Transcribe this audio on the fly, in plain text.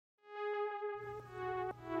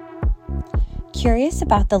Curious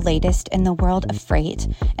about the latest in the world of freight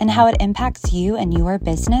and how it impacts you and your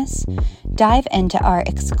business? Dive into our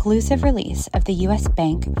exclusive release of the U.S.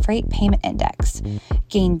 Bank Freight Payment Index.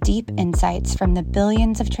 Gain deep insights from the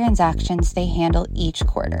billions of transactions they handle each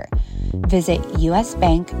quarter. Visit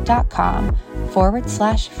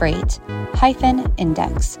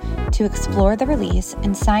usbank.com/freight-index to explore the release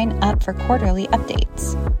and sign up for quarterly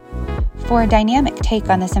updates. For a dynamic take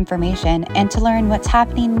on this information and to learn what's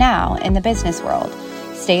happening now in the business world,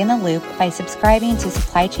 stay in the loop by subscribing to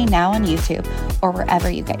Supply Chain Now on YouTube or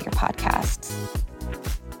wherever you get your podcasts.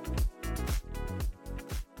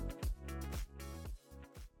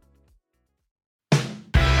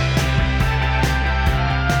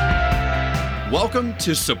 Welcome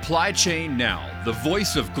to Supply Chain Now, the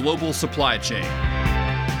voice of global supply chain.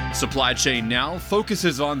 Supply Chain Now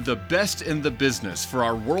focuses on the best in the business for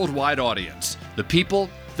our worldwide audience, the people,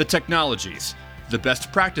 the technologies, the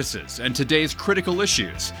best practices, and today's critical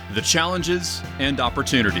issues, the challenges and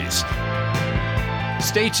opportunities.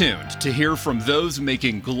 Stay tuned to hear from those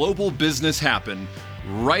making global business happen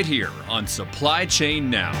right here on Supply Chain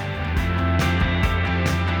Now.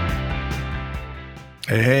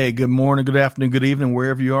 Hey, good morning, good afternoon, good evening,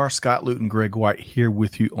 wherever you are. Scott Luton, Greg White here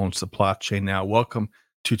with you on Supply Chain Now. Welcome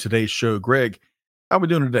to today's show. Greg, how are we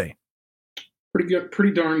doing today? Pretty good,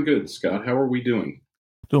 pretty darn good, Scott. How are we doing?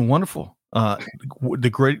 Doing wonderful. The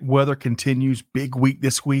great weather continues. Big week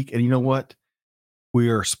this week. And you know what? We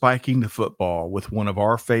are spiking the football with one of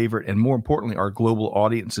our favorite, and more importantly, our global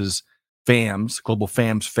audience's global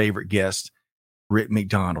fams' favorite guest, Rick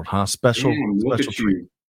McDonald. Special treat.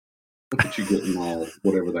 Look at you getting all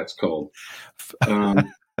whatever that's called.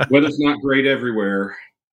 Weather's not great everywhere,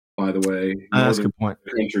 by the way. That's a good point.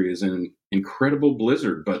 The country is in an incredible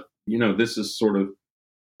blizzard, but this is sort of,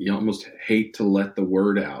 you almost hate to let the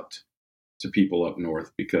word out to people up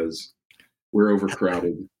north because we're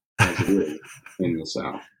overcrowded as it is in the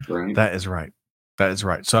South, right? That is right.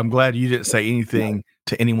 So I'm glad you didn't say anything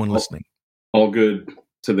to anyone listening. All good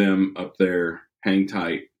to them up there. Hang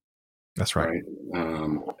tight. That's right.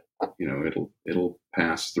 It'll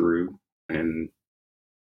pass through, and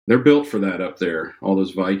they're built for that up there. All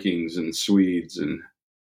those Vikings and Swedes and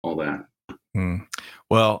all that.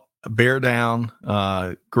 Well, bear down,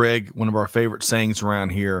 Greg. One of our favorite sayings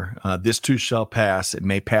around here: "This too shall pass. It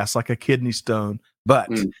may pass like a kidney stone, but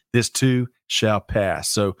this too shall pass."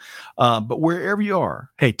 So, but wherever you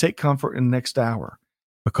are, hey, take comfort in the next hour,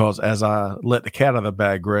 because as I let the cat out of the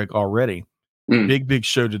bag, Greg, already. Big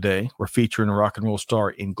show today. We're featuring a rock and roll star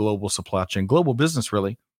in global supply chain, global business,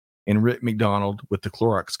 really, in Rick McDonald with the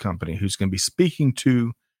Clorox Company, who's going to be speaking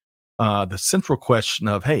to the central question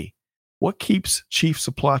of, hey, what keeps chief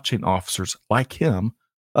supply chain officers like him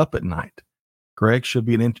up at night? Greg, should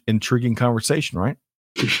be an intriguing conversation, right?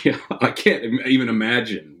 Yeah, I can't even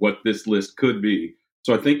imagine what this list could be.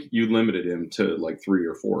 So I think you limited him to like 3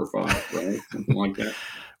 or 4 or 5, right? Something like that.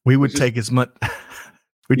 We would take as much.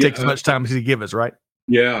 Take as much time as he give us, right?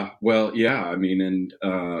 Yeah. Well, yeah. I mean, and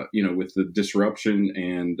with the disruption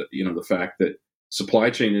and the fact that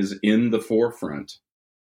supply chain is in the forefront,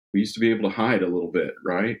 we used to be able to hide a little bit,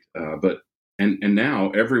 right? But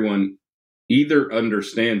now everyone either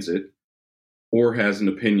understands it or has an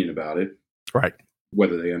opinion about it, right?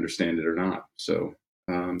 Whether they understand it or not. So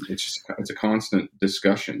it's a constant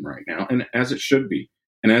discussion right now, and as it should be,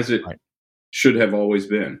 and as it should have always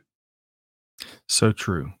been. So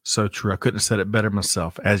true. I couldn't have said it better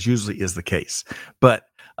myself, as usually is the case. But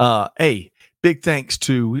hey, big thanks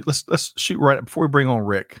to let's shoot right up before we bring on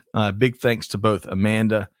Rick. Big thanks to both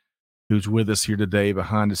Amanda, who's with us here today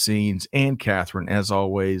behind the scenes, and Catherine, as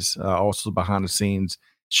always, also behind the scenes.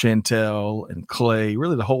 Chantel and Clay,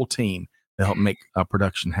 really the whole team that helped make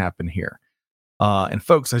production happen here. And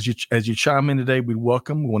folks, as you chime in today, we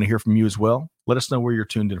welcome. We want to hear from you as well. Let us know where you're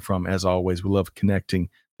tuned in from. As always, we love connecting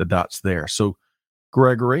the dots there. So,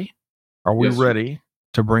 Gregory, are we ready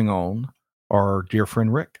to bring on our dear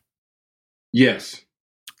friend Rick? Yes.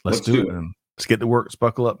 Let's do it. Let's get to work. Let's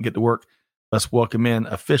buckle up and get to work. Let's welcome in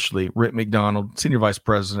officially Rick McDonald, Senior Vice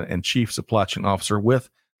President and Chief Supply Chain Officer with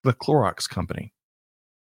the Clorox Company.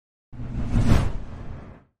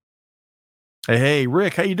 Hey,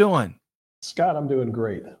 Rick, how you doing? Scott, I'm doing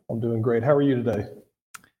great. How are you today?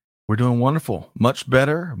 We're doing wonderful. Much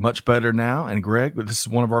better now. And Greg, this is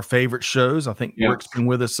one of our favorite shows. I think Rick's been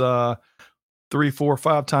with us 3, 4,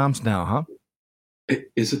 5 times now, huh?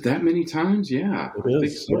 Is it that many times? Yeah. It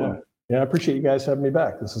is. So. Yeah, I appreciate you guys having me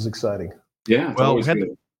back. This is exciting. Yeah. Well,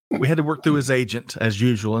 we had to work through his agent as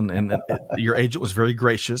usual, and your agent was very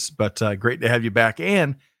gracious, but great to have you back.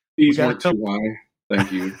 And fees weren't too high.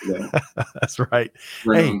 Thank you for that. That's right.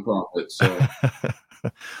 We're a nonprofit, so.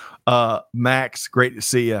 Max, great to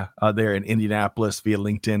see you there in Indianapolis via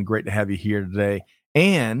LinkedIn. Great to have you here today.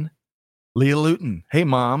 And Leah Luton. Hey,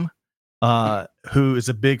 Mom, who is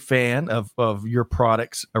a big fan of your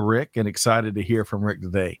products, Rick, and excited to hear from Rick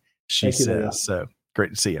today, she says. So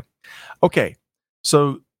great to see you. Okay,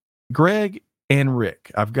 so Greg and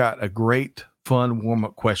Rick, I've got a great, fun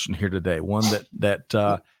warm-up question here today, one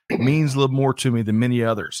that means a little more to me than many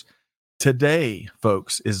others. Today,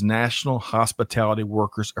 folks, is National Hospitality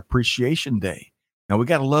Workers Appreciation Day. Now, we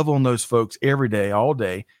got to love on those folks every day, all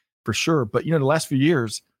day, for sure. But, the last few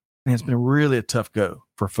years, man, it's been really a tough go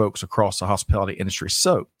for folks across the hospitality industry.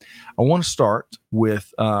 So I want to start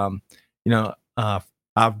with, I've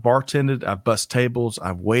bartended, I've bussed tables,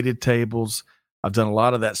 I've waited tables. I've done a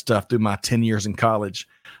lot of that stuff through my 10 years in college.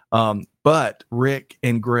 But Rick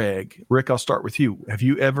and Greg, Rick, I'll start with you. Have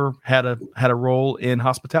you ever had a role in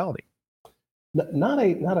hospitality? Not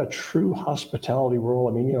a true hospitality role.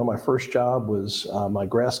 I mean, my first job was my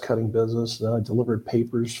grass cutting business. Then I delivered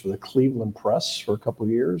papers for the Cleveland Press for a couple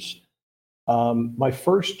of years. My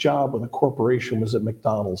first job with a corporation was at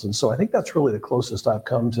McDonald's. And so I think that's really the closest I've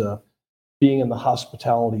come to being in the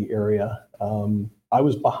hospitality area. I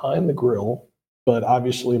was behind the grill, but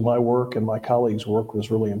obviously my work and my colleagues' work was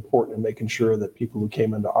really important in making sure that people who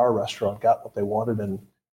came into our restaurant got what they wanted and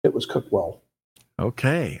it was cooked well.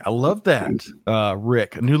 Okay. I love that,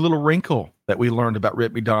 Rick. A new little wrinkle that we learned about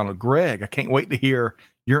Rick McDonald. Greg, I can't wait to hear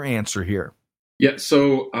your answer here. Yeah,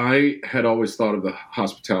 so I had always thought of the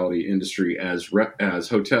hospitality industry as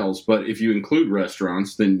hotels, but if you include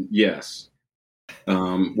restaurants, then yes.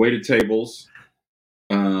 Waited tables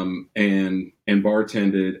and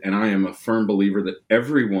bartended, and I am a firm believer that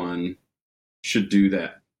everyone should do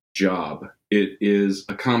that job. It is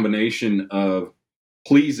a combination of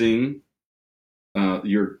pleasing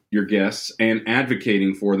your guests and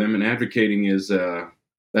advocating for them, and advocating is that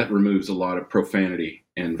removes a lot of profanity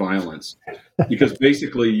and violence, because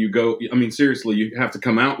basically seriously, you have to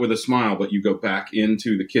come out with a smile, but you go back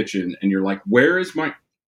into the kitchen and you're like, where is my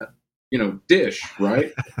dish,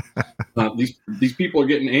 right? These people are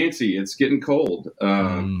getting antsy, it's getting cold,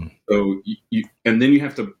 so you and then you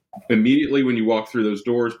have to immediately, when you walk through those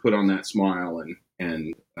doors, put on that smile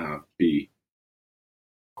and be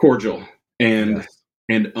cordial and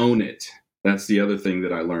own it. That's the other thing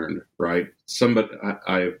that I learned, right?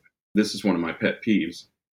 This is one of my pet peeves,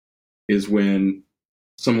 is when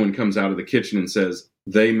someone comes out of the kitchen and says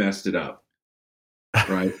they messed it up,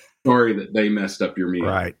 right? Sorry that they messed up your meal,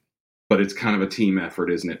 right? But it's kind of a team effort,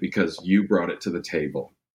 isn't it? Because you brought it to the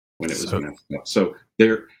table when it was messed up. So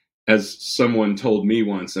there, as someone told me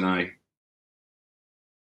once, and I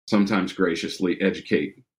sometimes graciously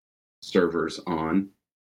educate servers on,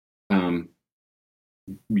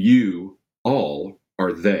 you all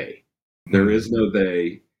are they. There is no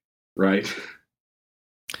they, right?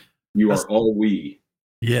 You are all we.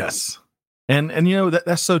 Yes. And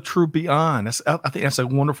that's so true beyond. I think that's a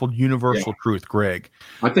wonderful universal truth, Greg.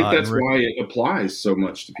 I think that's why it applies so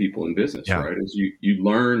much to people in business, right? Is you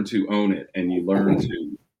learn to own it, and you learn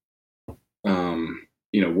to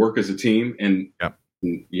work as a team, and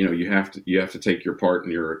you have to take your part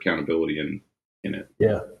and your accountability in it.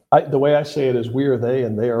 Yeah. The way I say it is, we are they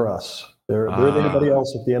and they are us. They're anybody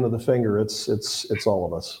else at the end of the finger. It's all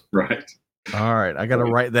of us. Right. All right. I got to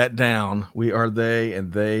write that down. We are they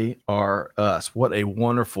and they are us. What a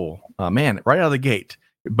wonderful, man, right out of the gate.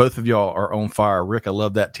 Both of y'all are on fire. Rick, I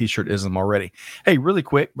love that t-shirt-ism already. Hey, really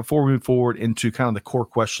quick, before we move forward into kind of the core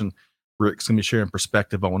question Rick's going to be sharing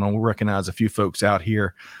perspective on, we'll recognize a few folks out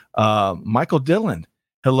here. Michael Dillon,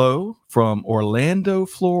 hello from Orlando,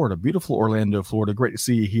 Florida. Beautiful Orlando, Florida. Great to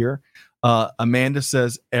see you here. Amanda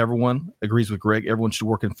says everyone agrees with Greg. Everyone should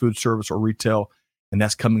work in food service or retail. And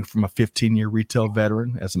that's coming from a 15-year retail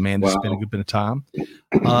veteran, as Amanda spent a good bit of time.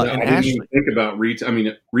 And I didn't Ashley, even think about retail. I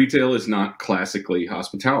mean, retail is not classically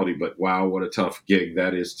hospitality, but wow, what a tough gig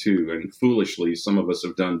that is too. And foolishly, some of us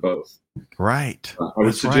have done both. Right. I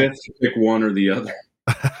would suggest you pick one or the other.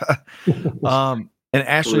 And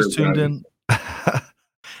Ashley's tuned in.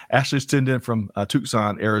 Ashley's tuned in from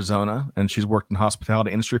Tucson, Arizona, and she's worked in the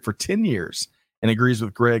hospitality industry for 10 years and agrees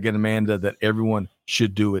with Greg and Amanda that everyone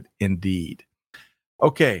should do it indeed.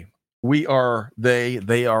 Okay, we are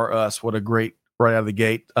they are us. What a great right out of the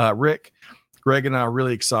gate. Rick, Greg and I are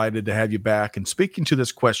really excited to have you back. And speaking to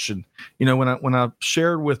this question, when I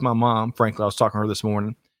shared with my mom, frankly, I was talking to her this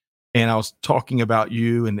morning, and I was talking about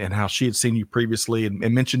you and how she had seen you previously and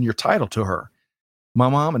mentioned your title to her. My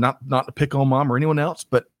mom, and not to pick on mom or anyone else,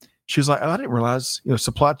 but she was like, oh, I didn't realize,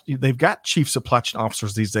 they've got chief supply chain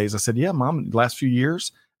officers these days. I said, yeah, Mom, the last few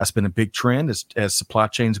years, that's been a big trend as supply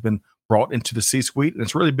chain's been brought into the C-suite. And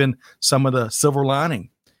it's really been some of the silver lining.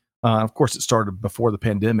 Of course, it started before the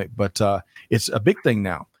pandemic, but it's a big thing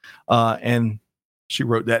now. And she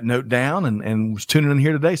wrote that note down and was tuning in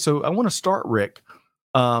here today. So I want to start, Rick,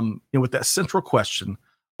 with that central question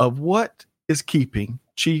of what is keeping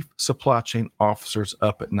chief supply chain officers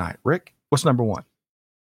up at night. Rick, what's number one?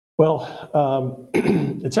 Well,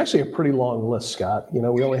 it's actually a pretty long list, Scott. We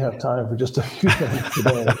only have time for just a few minutes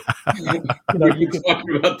today. We were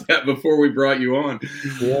talking about that before we brought you on.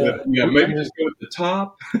 Maybe just go at the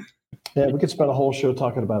top. Yeah, we could spend a whole show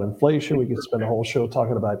talking about inflation. We could spend a whole show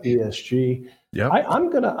talking about ESG. Yeah,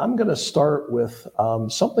 I'm gonna start with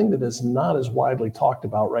something that is not as widely talked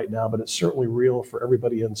about right now, but it's certainly real for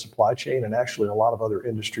everybody in supply chain and actually a lot of other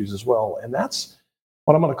industries as well. And that's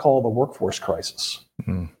what I'm going to call the workforce crisis.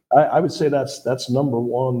 Mm. I would say that's number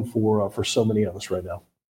one for so many of us right now.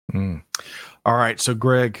 Mm. All right, so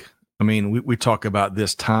Greg, I mean, we talk about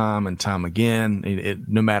this time and time again,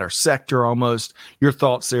 no matter sector almost. Your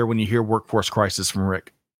thoughts there when you hear workforce crisis from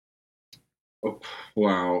Rick? Oh,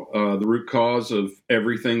 wow. The root cause of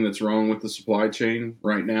everything that's wrong with the supply chain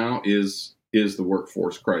right now is the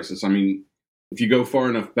workforce crisis. I mean, if you go far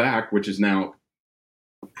enough back, which is now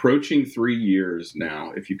approaching 3 years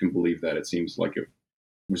now, if you can believe that, it seems like it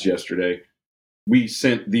was yesterday, we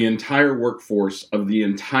sent the entire workforce of the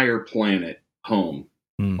entire planet home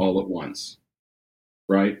all at once,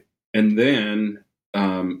 right? And then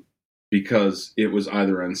because it was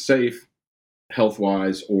either unsafe,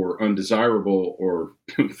 health-wise, or undesirable, or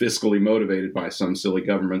fiscally motivated by some silly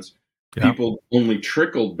governments, people only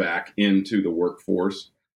trickled back into the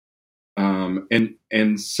workforce.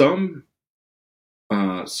 And some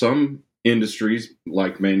industries,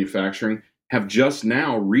 like manufacturing, have just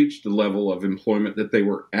now reached the level of employment that they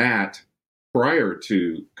were at prior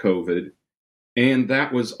to COVID, and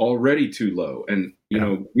that was already too low. And,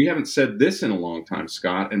 we haven't said this in a long time,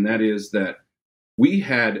 Scott, and that is that we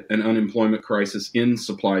had an unemployment crisis in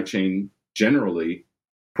supply chain generally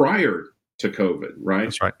prior to COVID, right?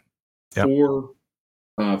 That's right.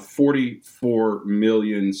 Yep. 44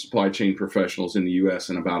 million supply chain professionals in the U.S.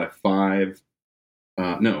 and about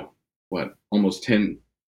almost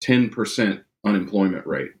 10% unemployment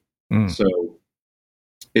rate. So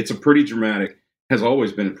it's has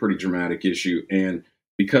always been a pretty dramatic issue. And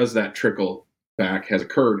because that trickle back has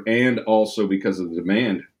occurred, and also because of the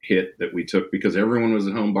demand hit that we took, because everyone was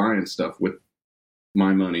at home buying stuff with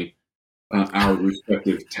my money, our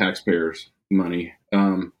respective taxpayers' money,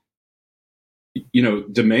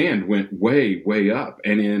 demand went way, way up,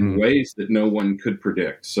 and in ways that no one could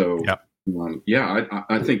predict. So,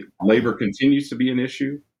 I think labor continues to be an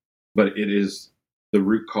issue, but it is the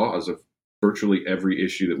root cause of virtually every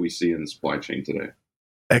issue that we see in the supply chain today.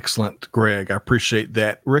 Excellent, Greg. I appreciate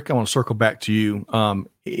that. Rick, I want to circle back to you.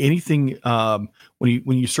 Anything when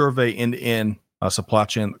you survey end-to-end supply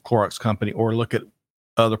chain, Clorox company, or look at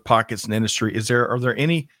other pockets in industry, are there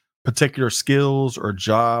any particular skills or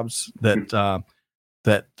jobs that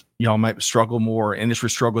that y'all might struggle more, industry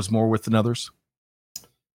struggles more with than others?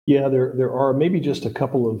 Yeah, there are maybe just a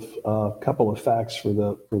couple of facts for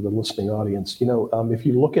the listening audience. If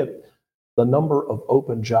you look at the number of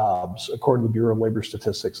open jobs, according to the Bureau of Labor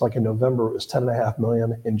Statistics, like in November, it was 10.5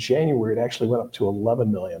 million. In January, it actually went up to 11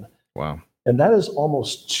 million. Wow. And that is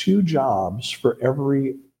almost 2 jobs for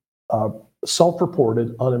every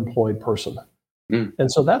self-reported unemployed person. And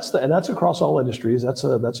so that's across all industries. That's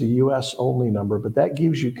a U.S. only number, but that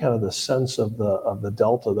gives you kind of the sense of the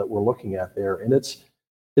delta that we're looking at there. And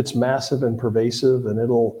it's massive and pervasive, and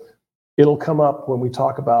it'll come up when we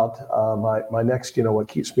talk about my next, what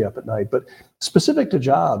keeps me up at night. But specific to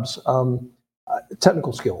jobs,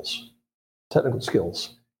 technical skills,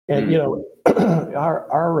 and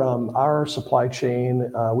our supply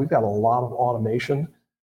chain, we've got a lot of automation,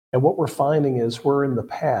 and what we're finding is we're in the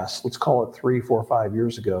past, let's call it 3, 4, 5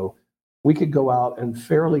 years ago, we could go out and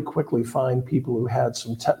fairly quickly find people who had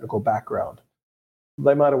some technical background.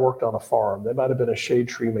 They might have worked on a farm. They might have been a shade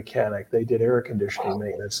tree mechanic. They did air conditioning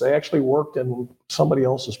maintenance. They actually worked in somebody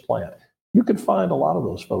else's plant. You could find a lot of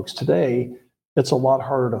those folks. Today, it's a lot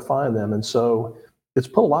harder to find them. And so it's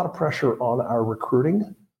put a lot of pressure on our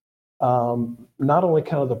recruiting, not only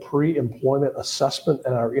kind of the pre-employment assessment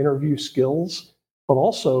and our interview skills, but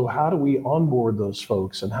also how do we onboard those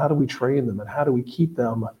folks and how do we train them and how do we keep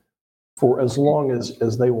them for as long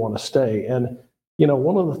as they want to stay. And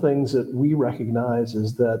one of the things that we recognize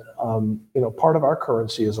is that, part of our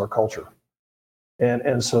currency is our culture.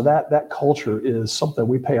 And so that culture is something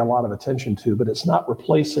we pay a lot of attention to, but it's not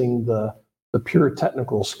replacing the pure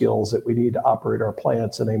technical skills that we need to operate our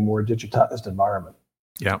plants in a more digitized environment.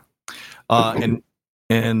 Yeah.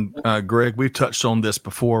 And Greg, we've touched on this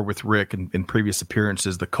before with Rick in previous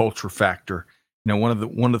appearances, the culture factor. One of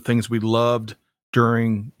the things we loved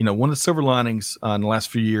during, one of the silver linings in the last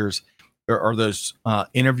few years are those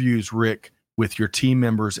interviews, Rick, with your team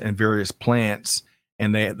members and various plants,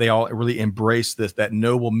 and they all really embrace that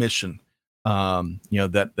noble mission.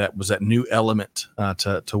 That was that new element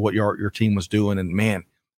to what your team was doing. And man,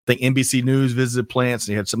 I think NBC News visited plants,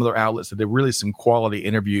 and you had some other outlets that did really some quality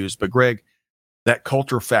interviews. But Greg, that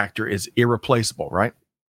culture factor is irreplaceable, right?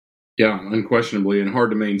 Yeah, unquestionably, and hard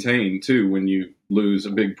to maintain too when you lose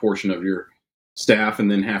a big portion of your staff and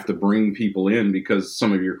then have to bring people in because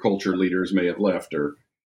some of your culture leaders may have left or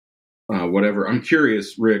whatever. I'm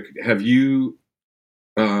curious, Rick, have you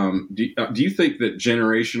do you think that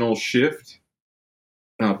generational shift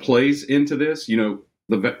plays into this?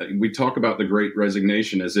 We talk about the Great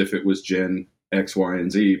Resignation as if it was Gen X, Y,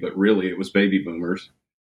 and Z, but really it was baby boomers,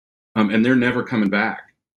 and they're never coming back.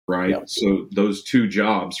 Right. Yep. So those two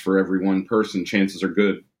jobs for every one person, chances are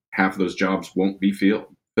good half of those jobs won't be filled.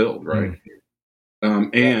 Right.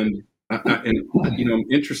 And I'm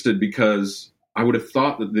interested because I would have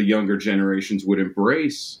thought that the younger generations would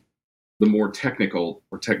embrace the more technical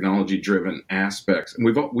or technology driven aspects. And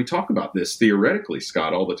we talk about this theoretically,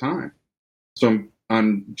 Scott, all the time. So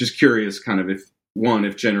I'm just curious kind of if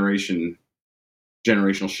generational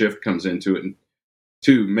shift comes into it, and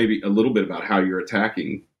two, maybe a little bit about how you're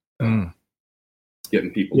attacking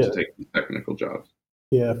getting people to take these technical jobs.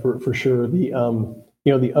 Yeah, for sure. The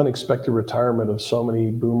the unexpected retirement of so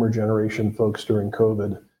many boomer generation folks during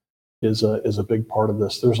COVID is a big part of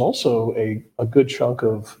this. There's also a good chunk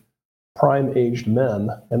of prime aged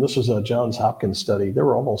men, and this was a Johns Hopkins study. There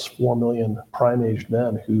were almost 4 million prime aged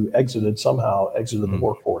men who exited the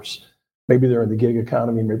workforce. Maybe they're in the gig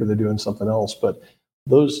economy, maybe they're doing something else, but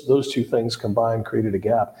those two things combined created a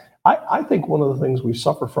gap. I think one of the things we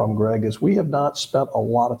suffer from, Greg, is we have not spent a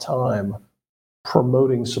lot of time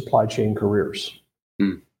promoting supply chain careers.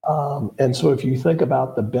 And so if you think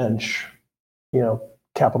about the bench,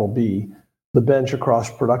 capital B, the bench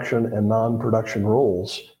across production and non-production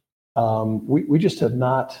roles, we just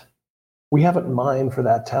haven't mined for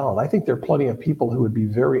that talent. I think there are plenty of people who would be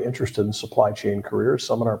very interested in supply chain careers,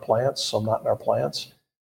 some in our plants, some not in our plants,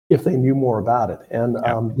 if they knew more about it. And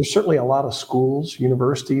there's certainly a lot of schools,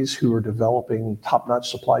 universities who are developing top-notch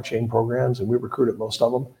supply chain programs, and we recruit at most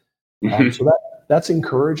of them. So that's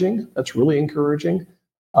encouraging. That's really encouraging.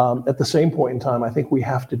 At the same point in time, I think we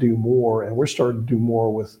have to do more, and we're starting to do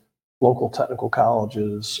more with local technical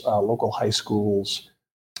colleges, local high schools.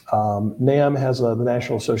 NAM has the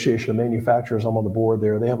National Association of Manufacturers. I'm on the board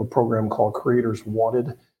there. They have a program called Creators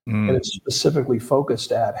Wanted, and it's specifically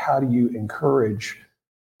focused at how do you encourage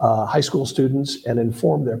high school students and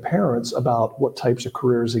inform their parents about what types of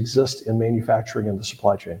careers exist in manufacturing and the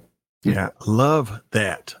supply chain. Yeah, love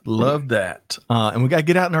that. And we got to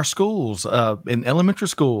get out in our schools, in elementary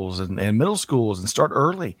schools and middle schools, and start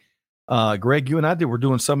early. Greg, you and I we're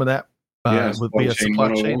doing some of that with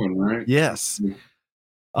supply chain. Right? Yes.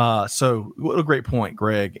 So what a great point,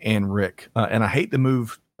 Greg and Rick. And I hate to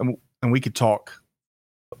move, and we could talk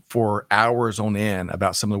for hours on end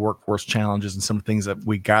about some of the workforce challenges and some of the things that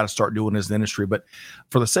we got to start doing as an industry. But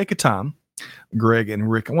for the sake of time, Greg and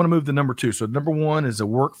Rick, I want to move to number 2. So number 1 is a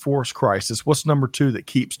workforce crisis. What's number 2 that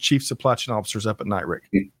keeps chief supply chain officers up at night, Rick?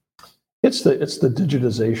 It's the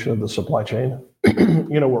digitization of the supply chain.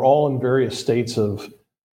 We're all in various states of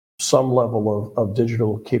some level of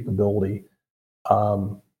digital capability.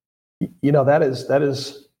 That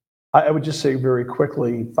is, I would just say very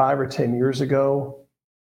quickly, 5 or 10 years ago,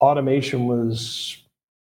 automation was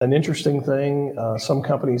an interesting thing. Some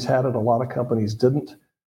companies had it, a lot of companies didn't.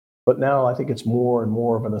 But now I think it's more and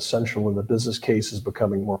more of an essential, and the business case is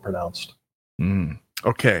becoming more pronounced.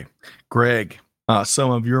 Okay. Greg,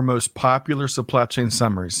 some of your most popular supply chain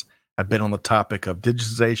summaries have been on the topic of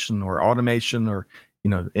digitization or automation or,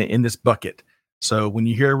 in this bucket. So when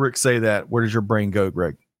you hear Rick say that, where does your brain go,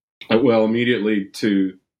 Greg? Well, immediately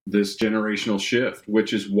to this generational shift,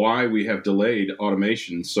 which is why we have delayed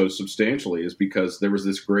automation so substantially, is because there was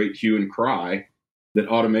this great hue and cry that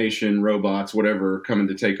automation, robots, whatever, are coming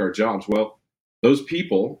to take our jobs. Well,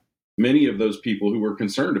 many of those people who were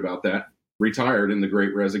concerned about that retired in the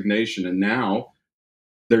Great Resignation. And now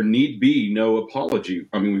there need be no apology.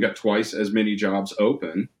 I mean, we've got twice as many jobs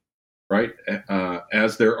open, right,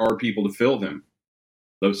 as there are people to fill them.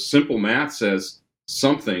 The simple math says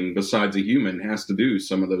something besides a human has to do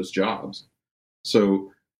some of those jobs.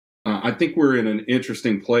 So I think we're in an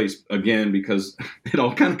interesting place again, because it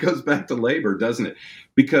all kind of goes back to labor, doesn't it?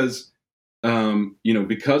 Because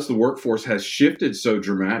because the workforce has shifted so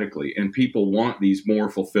dramatically, and people want these more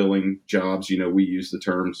fulfilling jobs. We use the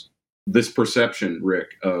terms, this perception,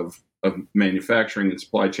 Rick, of manufacturing and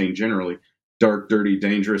supply chain generally: dark, dirty,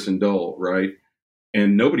 dangerous, and dull, right?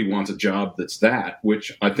 And nobody wants a job that's that,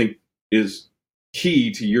 which I think is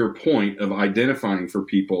key to your point of identifying for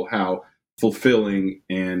people how fulfilling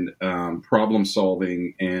and problem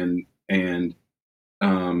solving and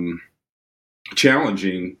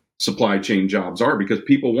challenging supply chain jobs are, because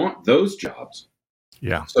people want those jobs.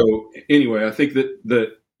 Yeah. So anyway, I think that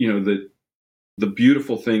the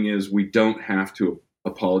beautiful thing is we don't have to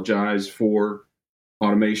apologize for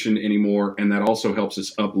automation anymore, and that also helps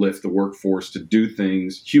us uplift the workforce to do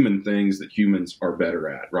human things that humans are better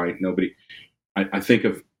at. Right? I think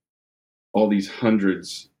of all these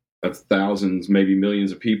hundreds of thousands, maybe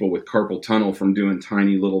millions of people with carpal tunnel from doing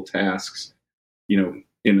tiny little tasks, in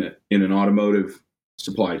an automotive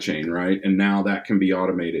supply chain, right? And now that can be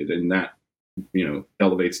automated, and that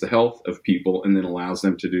elevates the health of people, and then allows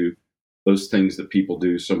them to do those things that people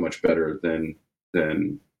do so much better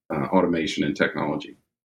than automation and technology.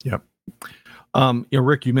 Yep.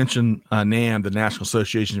 Rick, you mentioned NAM, the National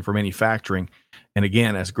Association for Manufacturing, and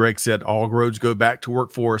again, as Greg said, all roads go back to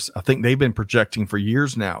workforce. I think they've been projecting for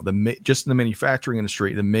years now, just in the manufacturing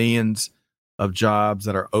industry, the millions of jobs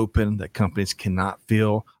that are open that companies cannot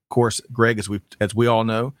fill. Of course, Greg, as we all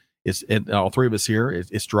know, all three of us here,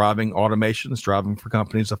 it's driving automation. It's driving for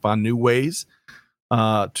companies to find new ways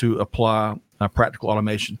to apply practical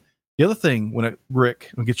automation. The other thing,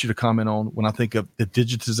 Rick, I'll get you to comment on, when I think of the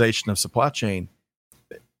digitization of supply chain,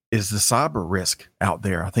 is the cyber risk out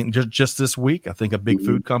there. I think just this week, I think a big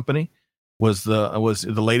food company was the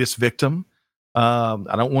latest victim. I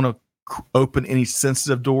don't want to open any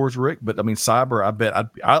sensitive doors, Rick, but I mean, cyber, I bet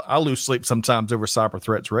I lose sleep sometimes over cyber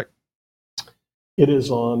threats, Rick. It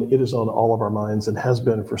is on all of our minds, and has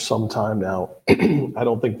been for some time now. I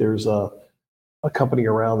don't think there's a company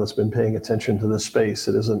around that's been paying attention to this space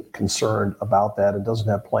that isn't concerned about that and doesn't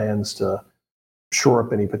have plans to shore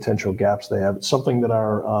up any potential gaps they have. It's something that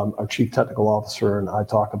our chief technical officer and I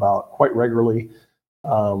talk about quite regularly.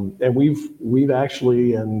 And we've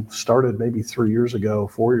actually started maybe 3 years ago,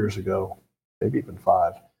 4 years ago, maybe even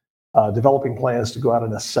 5, developing plans to go out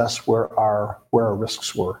and assess where our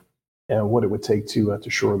risks were and what it would take to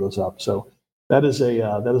shore those up. So that is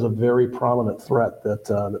a very prominent threat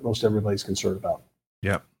that most everybody's concerned about.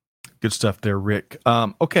 Yep, good stuff there, Rick.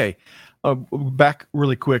 Okay, back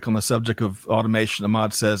really quick on the subject of automation.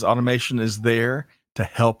 Ahmad says automation is there to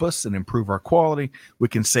help us and improve our quality. We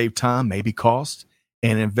can save time, maybe cost,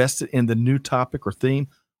 and invest it in the new topic or theme.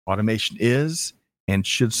 Automation is and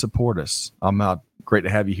should support us. Ahmad, great to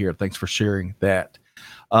have you here. Thanks for sharing that.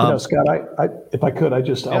 Scott, if I could,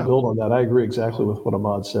 I'll build on that. I agree exactly with what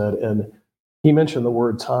Ahmad said. And he mentioned the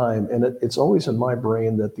word time, and it's always in my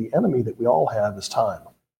brain that the enemy that we all have is time.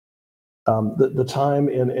 The time,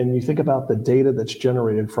 and you think about the data that's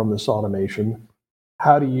generated from this automation.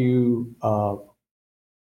 How do you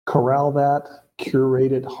corral that,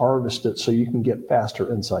 curate it, harvest it so you can get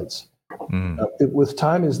faster insights? With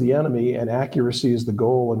time as the enemy and accuracy as the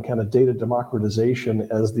goal, and kind of data democratization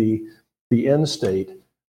as the end state,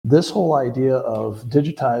 this whole idea of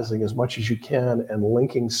digitizing as much as you can and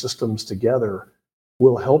linking systems together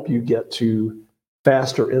will help you get to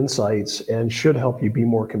faster insights and should help you be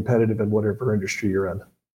more competitive in whatever industry you're in.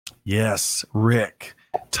 Yes, Rick.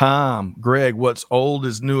 Time, Greg, what's old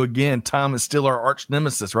is new again. Time is still our arch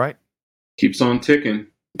nemesis, right? Keeps on ticking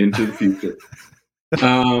into the future. What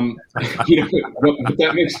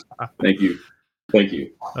that makes. Thank you.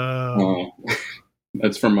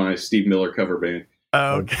 That's from my Steve Miller cover band.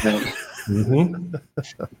 Okay.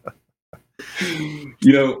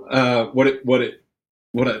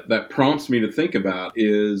 What that prompts me to think about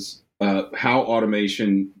is how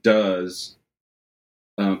automation does.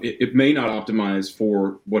 It may not optimize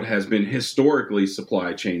for what has been historically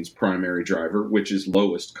supply chain's primary driver, which is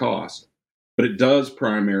lowest cost, but it does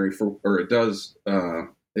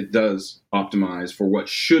optimize for what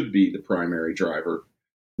should be the primary driver,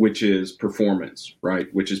 which is performance, right?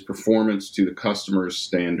 Which is performance to the customer's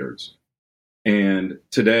standards. And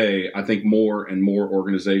today, I think more and more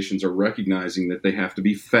organizations are recognizing that they have to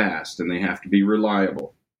be fast, and they have to be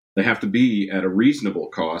reliable. They have to be at a reasonable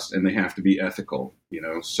cost, and they have to be ethical.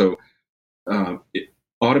 So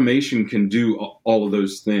automation can do all of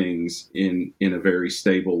those things in a very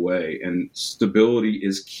stable way, and stability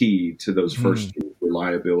is key to those first two: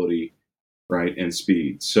 reliability, right, and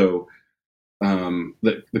speed. So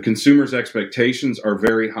the consumer's expectations are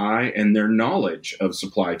very high, and their knowledge of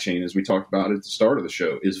supply chain, as we talked about at the start of the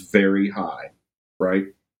show, is very high, right?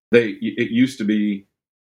 It used to be,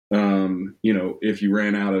 if you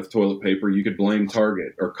ran out of toilet paper, you could blame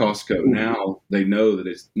Target or Costco. Now they know that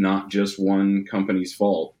it's not just one company's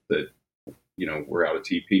fault that, we're out of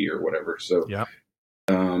TP or whatever. So, yeah.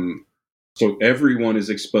 So everyone is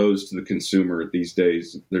exposed to the consumer these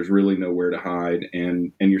days. There's really nowhere to hide,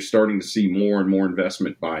 and you're starting to see more and more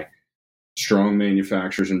investment by strong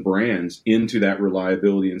manufacturers and brands into that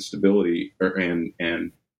reliability and stability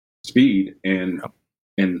and speed and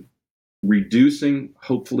reducing,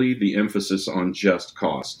 hopefully, the emphasis on just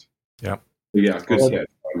cost. Yeah. Yeah. Good catch,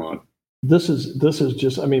 Armand. This is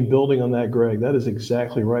just, building on that, Greg, that is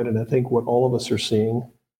exactly right. And I think what all of us are seeing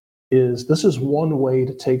is this is one way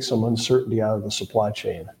to take some uncertainty out of the supply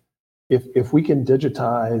chain. If we can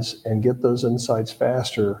digitize and get those insights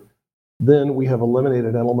faster, then we have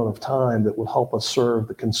eliminated an element of time that will help us serve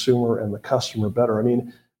the consumer and the customer better.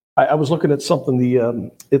 I was looking at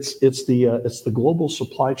something. It's the Global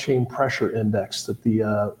Supply Chain Pressure Index that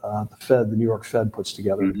the New York Fed, puts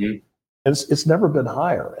together. Mm-hmm. And it's never been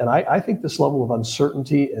higher. And I think this level of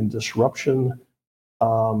uncertainty and disruption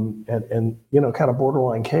and kind of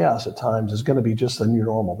borderline chaos at times is going to be just the new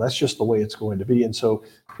normal. That's just the way it's going to be. And so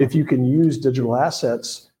if you can use digital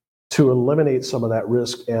assets to eliminate some of that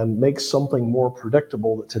risk and make something more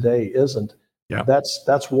predictable that today isn't,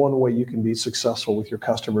 that's one way you can be successful with your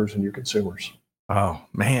customers and your consumers. Oh,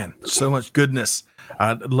 man, so much goodness.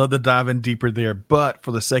 I'd love to dive in deeper there, but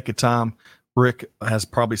for the sake of time, Rick has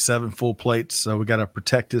probably 7 full plates, so we got to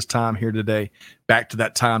protect his time here today. Back to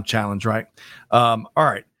that time challenge, right? All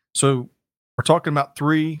right, so we're talking about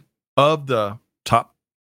 3 of the top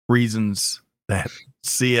reasons that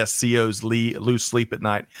CSCOs lose sleep at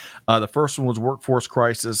night. The first one was workforce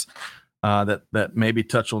crisis. That maybe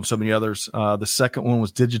touched on so many others. The second one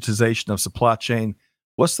was digitization of supply chain.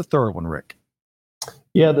 What's the third one, Rick?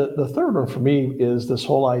 Yeah, the third one for me is this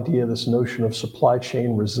whole idea, this notion of supply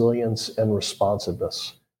chain resilience and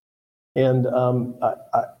responsiveness. And during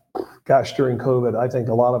COVID, I think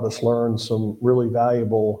a lot of us learned some really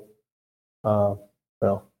valuable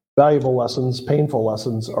lessons, painful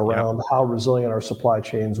lessons around how resilient our supply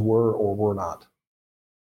chains were or were not.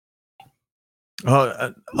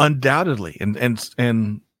 Undoubtedly,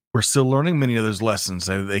 and we're still learning many of those lessons.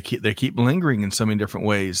 They keep lingering in so many different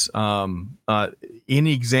ways.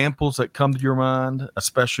 Any examples that come to your mind,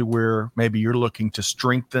 especially where maybe you're looking to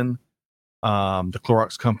strengthen the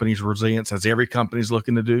Clorox company's resilience, as every company's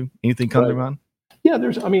looking to do? Anything come to mind? Yeah, there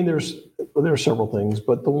are several things,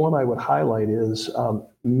 but the one I would highlight is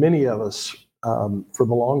many of us, for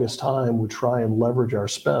the longest time, would try and leverage our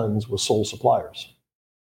spends with sole suppliers.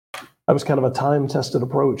 That was kind of a time-tested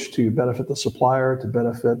approach to benefit the supplier, to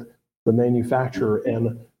benefit the manufacturer.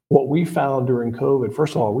 And what we found during COVID,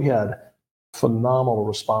 first of all, we had phenomenal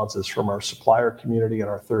responses from our supplier community and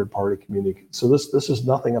our third-party community. So this is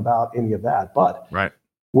nothing about any of that. But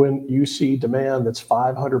when you see demand that's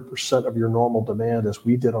 500% of your normal demand, as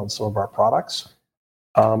we did on some of our products,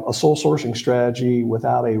 a sole sourcing strategy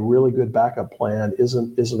without a really good backup plan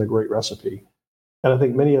isn't a great recipe. And I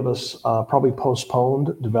think many of us probably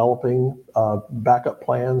postponed developing backup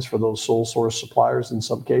plans for those sole source suppliers in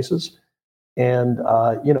some cases. And,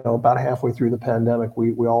 about halfway through the pandemic,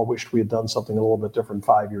 we all wished we had done something a little bit different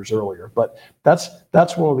 5 years earlier. But that's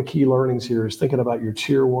one of the key learnings here, is thinking about your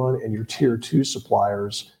tier 1 and your tier 2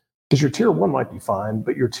 suppliers, because your tier 1 might be fine,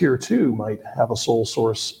 but your tier 2 might have a sole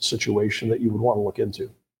source situation that you would want to look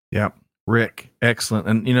into. Yeah, Rick, excellent.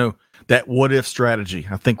 And, that what if strategy,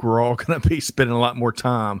 I think we're all going to be spending a lot more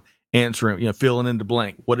time answering, filling in the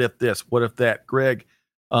blank. What if this? What if that? Greg,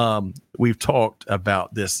 we've talked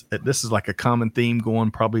about this. This is like a common theme going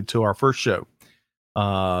probably to our first show.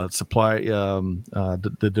 The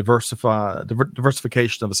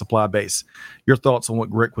diversification of a supply base. Your thoughts on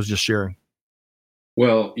what Rick was just sharing?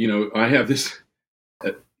 Well, I have this.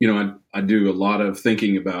 I do a lot of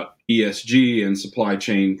thinking about ESG and supply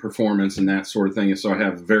chain performance and that sort of thing. And so I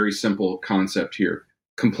have a very simple concept here.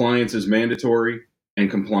 Compliance is mandatory and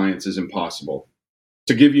compliance is impossible.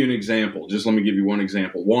 To give you an example, just let me give you one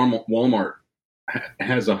example. Walmart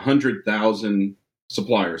has 100,000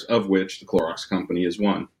 suppliers, of which the Clorox company is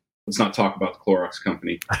one. Let's not talk about the Clorox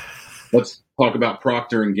company. Let's talk about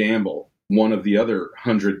Procter & Gamble, one of the other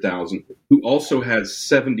 100,000, who also has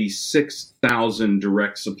 76,000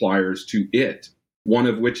 direct suppliers to it, one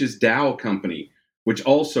of which is Dow Company, which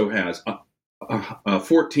also has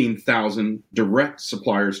 14,000 direct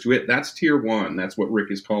suppliers to it. That's tier 1. That's what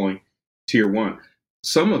Rick is calling tier 1.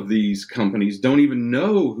 some of these companies don't even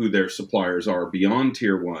know who their suppliers are beyond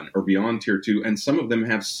tier 1 or beyond tier 2, and some of them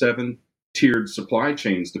have 7-tiered supply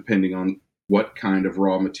chains depending on what kind of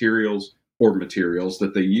raw materials or materials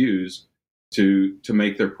that they use to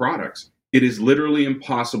make their products. It is literally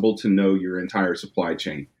impossible to know your entire supply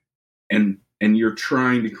chain, and you're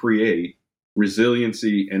trying to create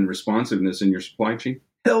resiliency and responsiveness in your supply chain.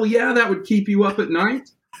 Hell yeah, that would keep you up at night,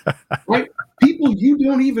 right? People you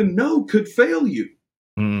don't even know could fail you.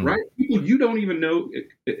 Right? People you don't even know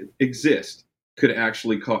exist could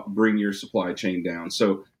actually bring your supply chain down.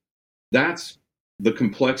 So that's the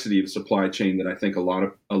complexity of supply chain that I think a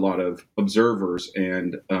lot of observers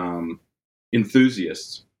and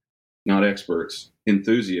enthusiasts, not experts,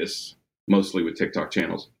 enthusiasts, mostly with TikTok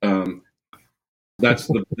channels. That's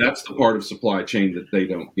the part of supply chain that they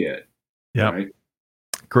don't get. Yeah, right?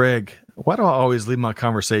 Greg, why do I always leave my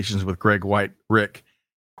conversations with Greg White, Rick,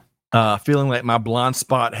 feeling like my blind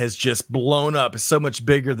spot has just blown up? It's so much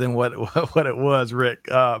bigger than what it was, Rick.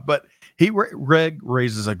 But Greg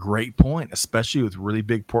raises a great point, especially with really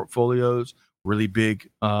big portfolios, really big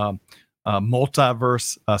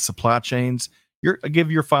multiverse supply chains. I'll give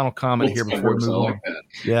your final comment here before we move on. Like that.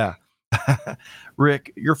 Yeah.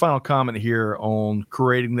 Rick, your final comment here on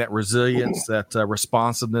creating that resilience, that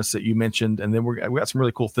responsiveness that you mentioned, and then we got some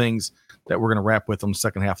really cool things that we're going to wrap with on the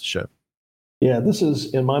second half of the show. Yeah, this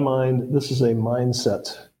is, in my mind, this is a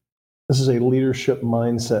mindset. This is a leadership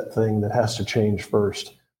mindset thing that has to change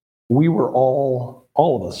first. We were all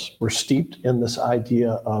of us were steeped in this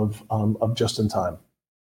idea of just in time.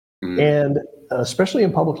 And especially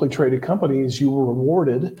in publicly traded companies, you were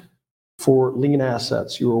rewarded for lean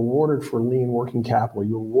assets. You were rewarded for lean working capital.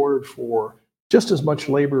 You were rewarded for just as much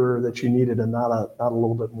labor that you needed and not a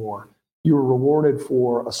little bit more. You were rewarded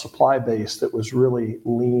for a supply base that was really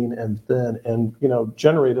lean and thin and,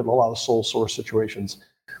 generated a lot of sole source situations.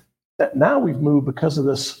 That now we've moved, because of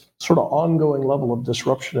this sort of ongoing level of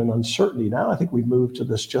disruption and uncertainty, now I think we've moved to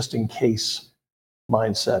this just in case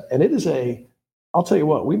mindset. And it is I'll tell you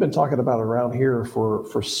what, we've been talking about it around here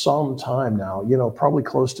for some time now, probably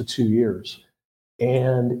close to 2 years.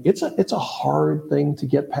 And it's a hard thing to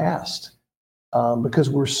get past. Because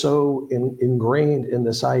we're so ingrained in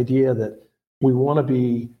this idea that we want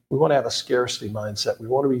to have a scarcity mindset. We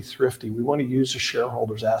want to be thrifty. We want to use the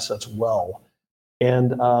shareholders' assets well.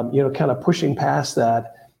 And, kind of pushing past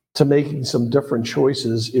that to making some different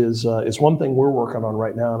choices is one thing we're working on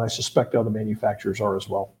right now. And I suspect other manufacturers are as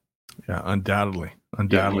well. Yeah, undoubtedly. I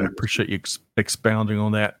appreciate you expounding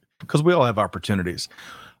on that, because we all have opportunities.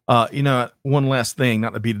 One last thing,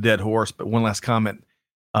 not to beat a dead horse, but one last comment.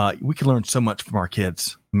 We can learn so much from our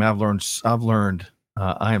kids. I mean, I've learned.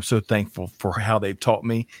 I am so thankful for how they've taught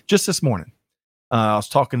me. Just this morning, I was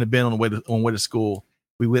talking to Ben on the way to school.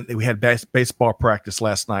 We had baseball practice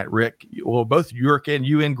last night. Rick, well, both York and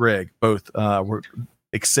you and Greg both were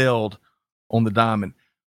excelled on the diamond.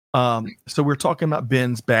 So we're talking about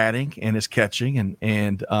Ben's batting and his catching,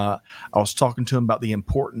 and I was talking to him about the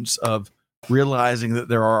importance of realizing that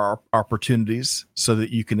there are opportunities so that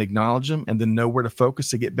you can acknowledge them and then know where to focus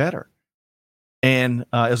to get better. And it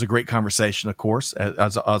was a great conversation, of course,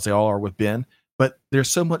 as they all are with Ben. But there's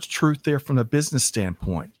so much truth there from a business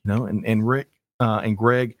standpoint, and Rick and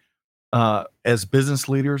Greg, as business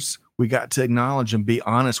leaders, we got to acknowledge and be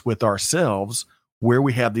honest with ourselves where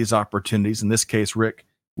we have these opportunities. In this case, Rick,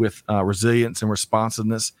 with resilience and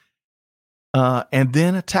responsiveness, and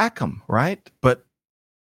then attack them, right? But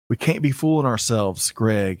we can't be fooling ourselves,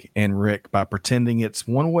 Greg and Rick, by pretending it's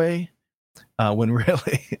one way when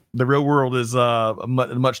really the real world is a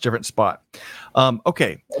much different spot.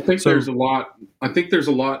 Okay. I think there's a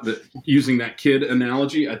lot that, using that kid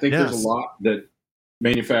analogy, I think there's a lot that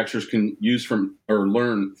manufacturers can use from or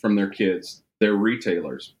learn from their kids, their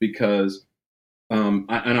retailers, because and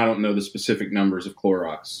I don't know the specific numbers of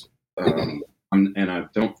Clorox, and I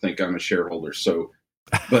don't think I'm a shareholder. So,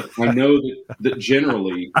 but I know that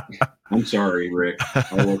generally, I'm sorry, Rick,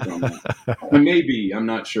 I'll work on that. I may be, I'm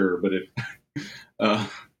not sure, but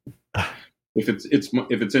if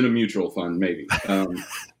it's in a mutual fund, maybe.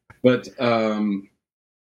 But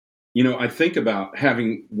I think about,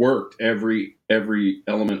 having worked every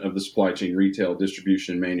element of the supply chain, retail,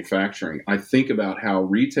 distribution, manufacturing. I think about how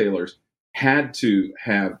retailers had to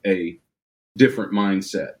have a different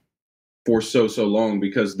mindset for so long,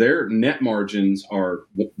 because their net margins are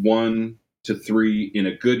 1 to 3 in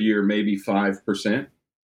a good year, maybe 5%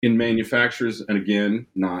 in manufacturers. And again,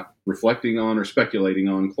 not reflecting on or speculating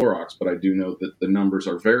on Clorox, but I do know that the numbers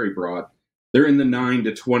are very broad. They're in the 9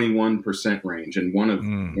 to 21% range. And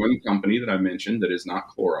one company that I mentioned that is not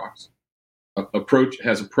Clorox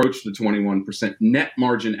has approached the 21% net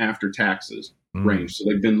margin after taxes range. So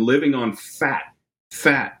they've been living on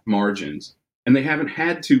fat margins, and they haven't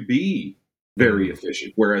had to be very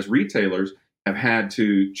efficient. Whereas retailers have had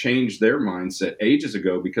to change their mindset ages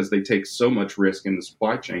ago because they take so much risk in the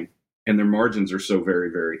supply chain and their margins are so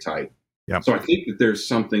very, very tight. Yep. So I think that there's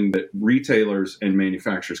something that retailers and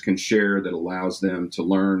manufacturers can share that allows them to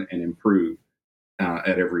learn and improve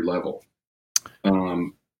at every level.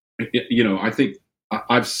 I think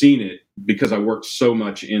I've seen it because I worked so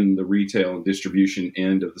much in the retail and distribution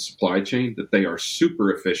end of the supply chain that they are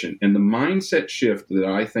super efficient. And the mindset shift that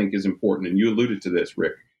I think is important, and you alluded to this,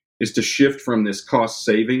 Rick, is to shift from this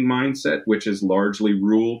cost-saving mindset, which has largely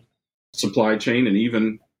ruled supply chain and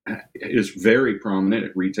even is very prominent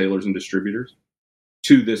at retailers and distributors,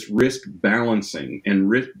 to this risk balancing.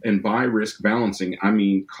 And by risk balancing, I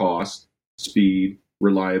mean cost, speed,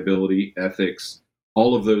 reliability, ethics,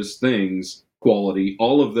 all of those things, quality,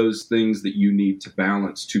 all of those things that you need to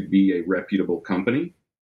balance to be a reputable company,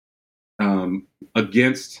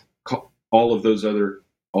 against all of the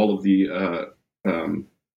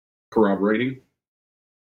corroborating,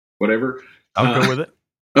 whatever. I'll go with it.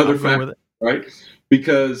 Other factors, right?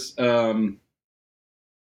 Because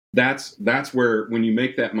that's where, when you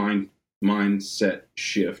make that mindset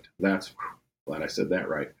shift, glad I said that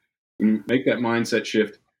right. When you make that mindset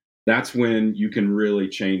shift, that's when you can really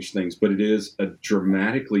change things. But it is a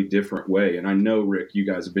dramatically different way. And I know, Rick, you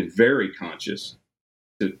guys have been very conscious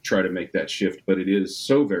to try to make that shift, but it is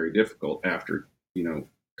so very difficult after,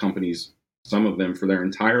 companies, some of them for their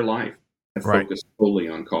entire life, have focused fully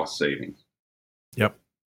on cost savings. Yep.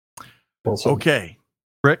 Okay.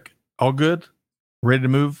 Rick, all good? Ready to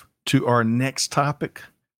move to our next topic?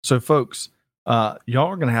 So, folks, y'all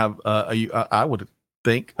are going to have, I would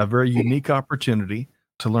think, a very unique opportunity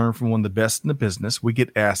to learn from one of the best in the business. We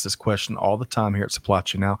get asked this question all the time here at Supply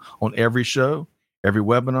Chain Now, on every show, every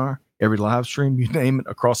webinar, every live stream, you name it,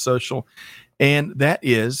 across social. And that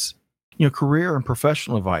is, career and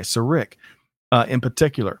professional advice. So, Rick, in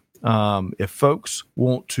particular, if folks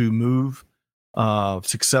want to move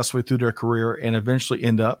successfully through their career and eventually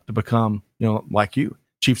end up to become, like you,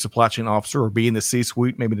 chief supply chain officer, or be in the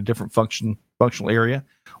C-suite, maybe in a different functional area,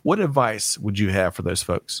 what advice would you have for those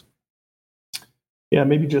folks? Yeah,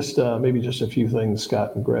 maybe just a few things,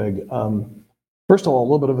 Scott and Greg. First of all, a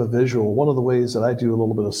little bit of a visual. One of the ways that I do a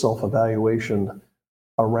little bit of self-evaluation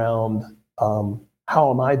around how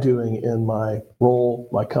am I doing in my role,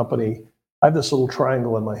 my company. I have this little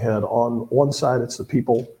triangle in my head. On one side, it's the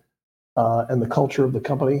people and the culture of the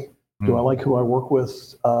company. Do I like who I work with?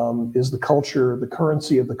 Is the culture, the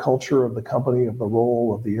currency of the culture of the company, of the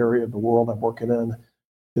role, of the area of the world I'm working in,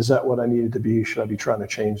 is that what I needed to be? Should I be trying to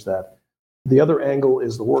change that? The other angle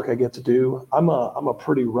is the work I get to do. I'm a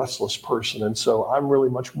pretty restless person, and so I'm really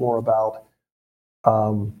much more about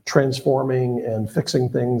transforming and fixing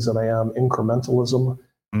things than I am incrementalism.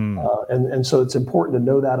 And so it's important to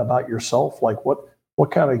know that about yourself. Like what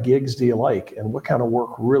kind of gigs do you like, and what kind of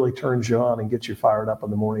work really turns you on and gets you fired up in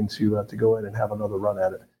the morning to go in and have another run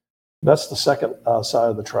at it. That's the second side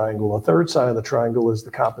of the triangle. The third side of the triangle is the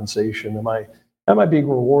compensation. Am I being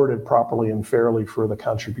rewarded properly and fairly for the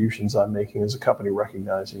contributions I'm making as a company,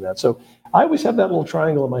 recognizing that? So I always have that little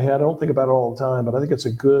triangle in my head. I don't think about it all the time, but I think it's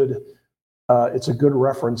a good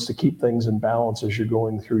reference to keep things in balance as you're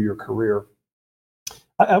going through your career.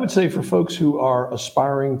 I would say for folks who are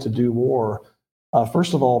aspiring to do more,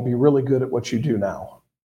 first of all, be really good at what you do now.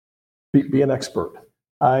 Be an expert.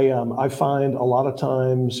 I find a lot of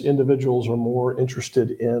times individuals are more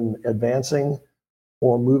interested in advancing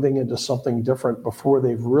or moving into something different before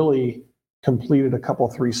they've really completed a couple,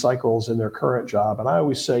 3 cycles in their current job. And I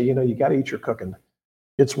always say, you got to eat your cooking.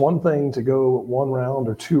 It's one thing to go 1 round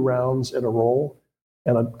or 2 rounds in a role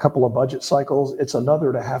and a couple of budget cycles. It's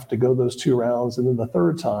another to have to go those 2 rounds, and then the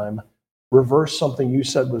third time, reverse something you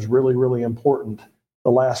said was really, really important the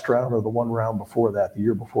last round or the 1 round before that, the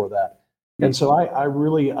year before that. And so I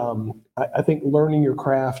really, I think learning your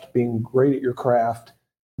craft, being great at your craft,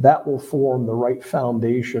 that will form the right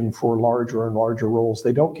foundation for larger and larger roles.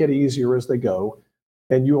 They don't get easier as they go,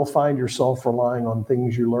 and you will find yourself relying on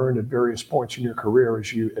things you learned at various points in your career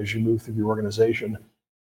as you move through the organization.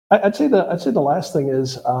 I'd say the last thing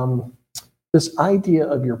is this idea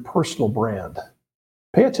of your personal brand.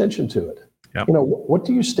 Pay attention to it. Yep. What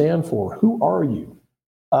do you stand for? Who are you?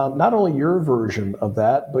 Not only your version of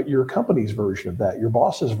that, but your company's version of that, your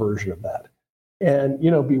boss's version of that. And,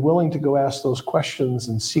 be willing to go ask those questions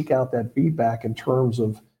and seek out that feedback in terms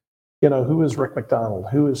of, who is Rick McDonald?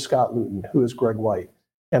 Who is Scott Luton? Who is Greg White?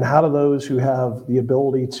 And how do those who have the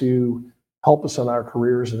ability to help us in our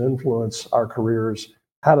careers and influence our careers,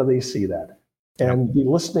 how do they see that? And be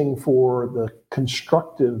listening for the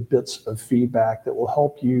constructive bits of feedback that will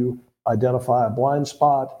help you identify a blind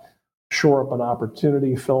spot, shore up an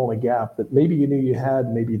opportunity, fill in a gap that maybe you knew you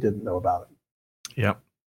had, maybe you didn't know about it. Yep.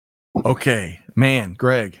 Okay, man,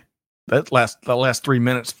 Greg, that last 3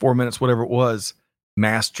 minutes, 4 minutes, whatever it was,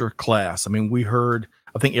 master class. I mean, we heard,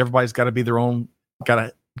 I think everybody's got to be their own,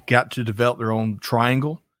 got to develop their own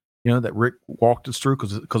triangle, that Rick walked us through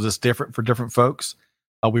because it's different for different folks.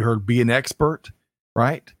 We heard be an expert,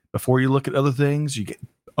 right? Before you look at other things, you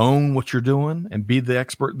own what you're doing and be the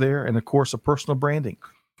expert there. And of course, a personal branding,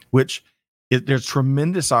 which there's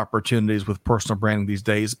tremendous opportunities with personal branding these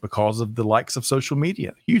days because of the likes of social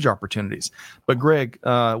media, huge opportunities. But Greg,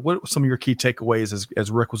 what were some of your key takeaways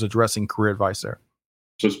as Rick was addressing career advice there?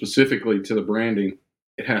 So specifically to the branding,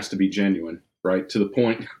 it has to be genuine, right? To the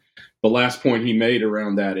point, the last point he made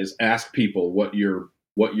around that is ask people what your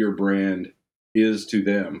brand is to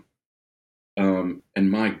them.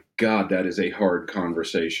 And my God, that is a hard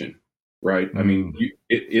conversation, right? I mean,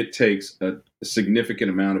 it takes a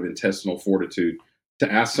significant amount of intestinal fortitude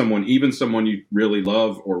to ask someone, even someone you really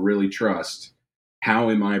love or really trust, how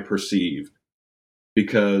am I perceived?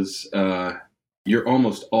 Because you're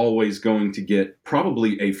almost always going to get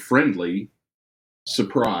probably a friendly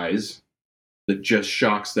surprise that just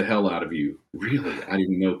shocks the hell out of you. Really, I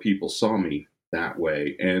didn't know people saw me that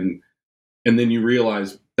way. And then you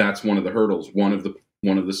realize that's one of the hurdles, one of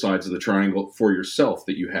the sides of the triangle for yourself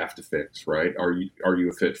that you have to fix, right? Are you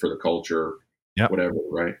a fit for the culture? Yep. Whatever,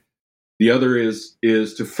 right? The other is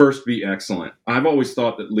to first be excellent. I've always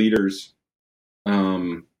thought that leaders,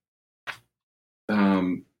 and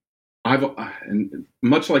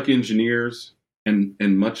much like engineers and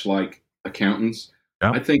much like accountants,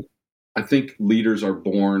 yep. I think leaders are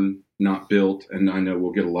born, not built. And I know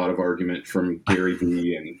we'll get a lot of argument from Gary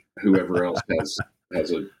Vee and whoever else has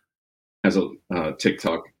a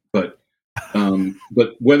TikTok, but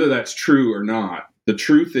whether that's true or not, the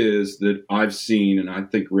truth is that I've seen, and I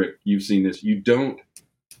think Rick, you've seen this. You don't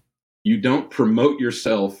promote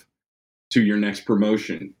yourself to your next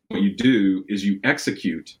promotion. What you do is you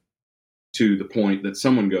execute to the point that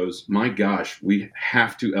someone goes, my gosh, we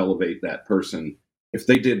have to elevate that person. If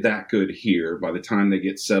they did that good here, by the time they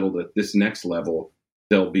get settled at this next level,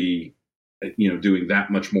 they'll be, doing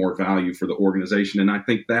that much more value for the organization. And I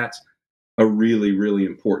think that's a really, really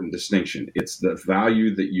important distinction. It's the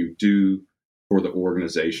value that you do for the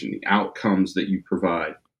organization, the outcomes that you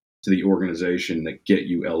provide to the organization that get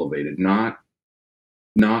you elevated, not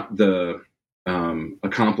the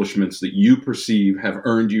accomplishments that you perceive have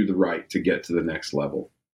earned you the right to get to the next level.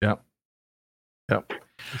 Yep.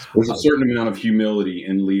 There's a certain amount of humility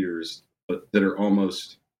in leaders that are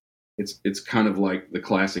almost, it's kind of like the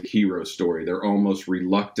classic hero story. They're almost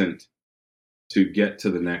reluctant to get to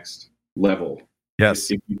the next level. Yes.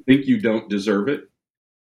 If you think you don't deserve it,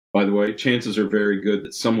 by the way, chances are very good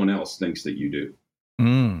that someone else thinks that you do.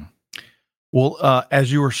 Well,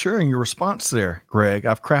 as you were sharing your response there, Greg,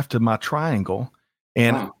 I've crafted my triangle,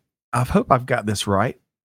 and I hope I've got this right.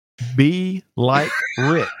 Be like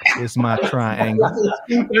Rick is my triangle.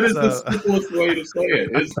 That is the simplest way to say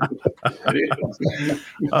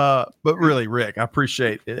it. But really, Rick, I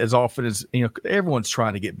appreciate it as often as, everyone's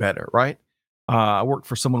trying to get better, right? I worked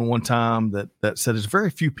for someone one time that said there's very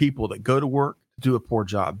few people that go to work to do a poor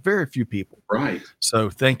job. Very few people. Right. So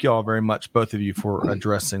thank you all very much, both of you, for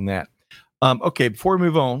addressing that. Okay, before we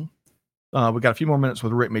move on, we got a few more minutes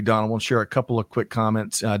with Rick McDonald. I want to share a couple of quick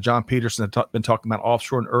comments. John Peterson had been talking about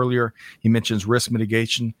offshoring earlier. He mentions risk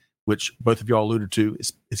mitigation, which both of y'all alluded to.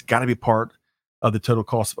 It's got to be part of the total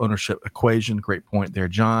cost of ownership equation. Great point there,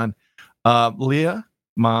 John. Leah,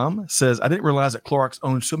 mom, says, I didn't realize that Clorox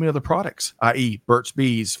owns so many other products, i.e. Burt's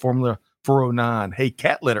Bees, Formula 409, hey,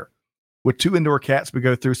 cat litter. With 2 indoor cats, we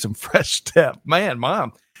go through some fresh step. Man,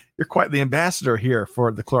 Mom, you're quite the ambassador here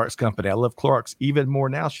for the Clorox company. I love Clorox even more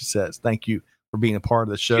now, she says. Thank you for being a part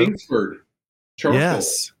of the show. Kingsford, charcoal,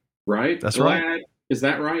 yes. Right? That's Glad. right. Is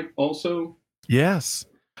that right also? Yes.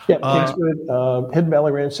 Yeah, Kingsford, Hidden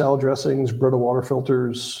Valley Ranch salad dressings, Brita water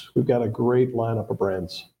filters. We've got a great lineup of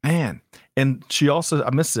brands. Man. And she also,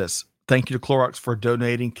 I missed this. Thank you to Clorox for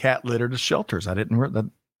donating cat litter to shelters. I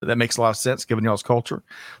didn't that makes a lot of sense given y'all's culture.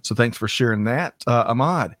 So thanks for sharing that.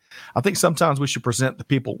 Ahmad, I think sometimes we should present the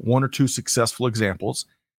people 1 or 2 successful examples.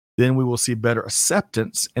 Then we will see better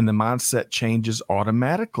acceptance and the mindset changes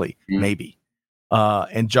automatically, maybe.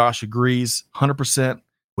 And Josh agrees 100%.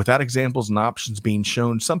 Without examples and options being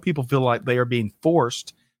shown, some people feel like they are being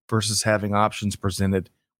forced versus having options presented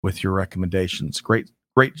with your recommendations. Great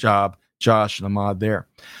job, Josh and Ahmad there.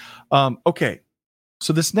 Okay.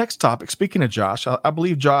 So this next topic, speaking of Josh, I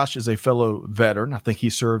believe Josh is a fellow veteran. I think he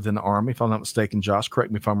served in the Army, if I'm not mistaken. Josh,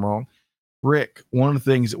 correct me if I'm wrong. Rick, one of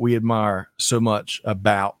the things that we admire so much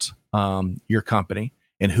about your company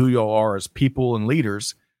and who y'all are as people and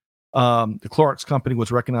leaders, the Clorox company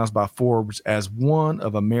was recognized by Forbes as one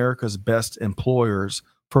of America's best employers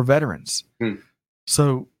for veterans.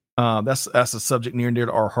 So that's a subject near and dear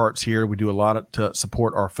to our hearts here. We do a lot to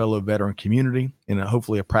support our fellow veteran community in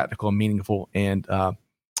hopefully a practical, meaningful, and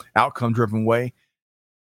outcome-driven way.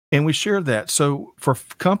 And we share that. So for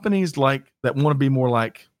companies that want to be more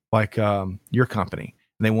like your company,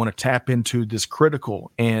 and they want to tap into this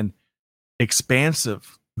critical and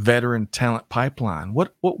expansive veteran talent pipeline,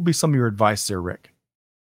 what would be some of your advice there, Rick?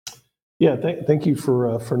 Yeah, thank you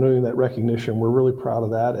for noting that recognition. We're really proud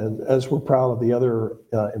of that, and as we're proud of the other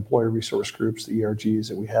employee resource groups, the ERGs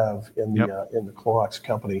that we have in the Clorox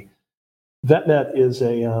company. VetNet is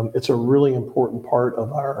it's a really important part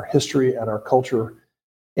of our history and our culture.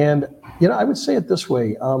 And I would say it this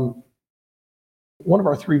way: one of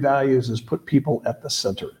our 3 values is put people at the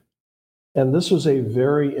center, and this was a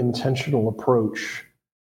very intentional approach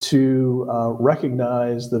to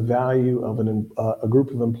recognize the value of a group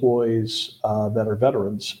of employees that are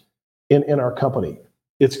veterans in our company.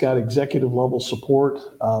 It's got executive level support.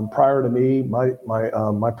 Prior to me,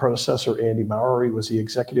 my predecessor, Andy Mowery, was the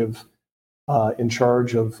executive in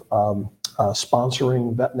charge of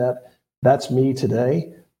sponsoring VetNet. That's me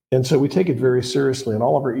today. And so we take it very seriously, and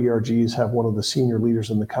all of our ERGs have one of the senior leaders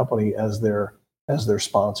in the company as their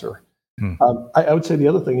sponsor. I would say the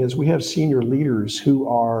other thing is we have senior leaders who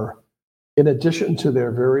are, in addition to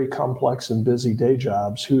their very complex and busy day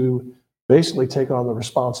jobs, who basically take on the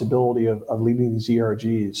responsibility of leading these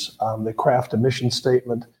ERGs. They craft a mission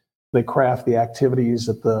statement. They craft the activities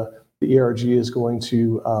that the ERG is going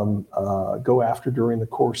to go after during the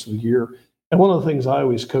course of the year. And one of the things I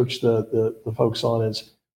always coach the folks on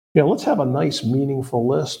is, let's have a nice, meaningful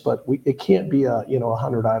list, but it can't be a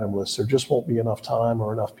 100-item list. There just won't be enough time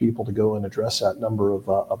or enough people to go and address that number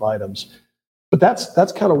of items. But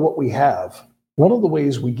that's kind of what we have. One of the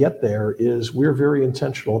ways we get there is we're very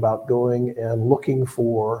intentional about going and looking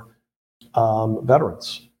for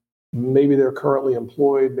veterans. Maybe they're currently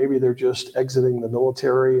employed, maybe they're just exiting the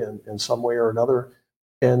military in some way or another.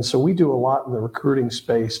 And so we do a lot in the recruiting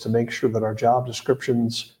space to make sure that our job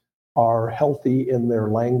descriptions are healthy in their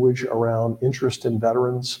language around interest in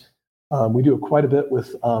veterans. We do quite a bit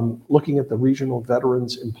with looking at the regional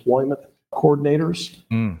veterans employment coordinators.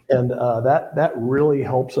 And that really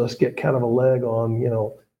helps us get kind of a leg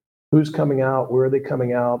on, who's coming out, where are they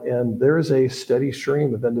coming out? And there is a steady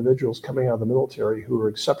stream of individuals coming out of the military who are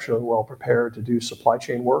exceptionally well prepared to do supply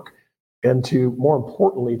chain work and to, more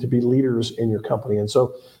importantly, to be leaders in your company. And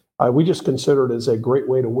so we just consider it as a great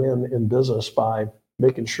way to win in business by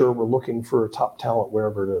making sure we're looking for top talent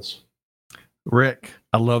wherever it is. Rick,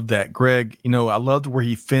 I love that. Greg, I loved where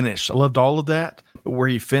he finished. I loved all of that, but where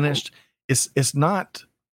he finished, it's not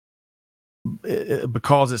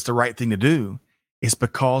because it's the right thing to do. It's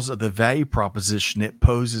because of the value proposition it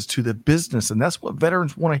poses to the business, and that's what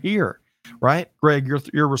veterans want to hear, right? Greg,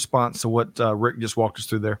 your response to what Rick just walked us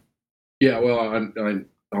through there. Yeah, well, I'm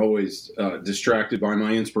always distracted by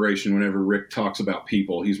my inspiration whenever Rick talks about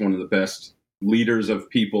people. He's one of the best leaders of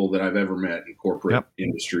people that I've ever met in corporate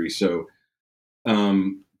industry. So,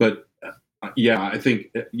 I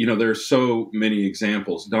think, there's so many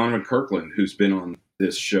examples. Donovan Kirkland, who's been on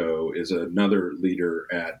this show, is another leader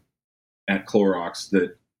at Clorox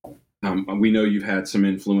that we know you've had some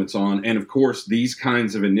influence on. And of course, these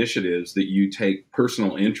kinds of initiatives that you take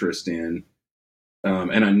personal interest in,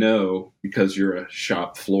 and I know because you're a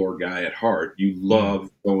shop floor guy at heart, you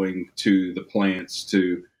love going to the plants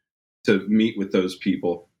to meet with those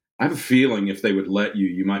people. I have a feeling if they would let you,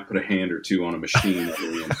 you might put a hand or two on a machine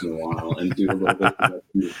every once in a while and do a little bit of that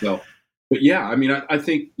for yourself. But yeah, I mean, I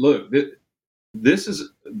think, look, Rick,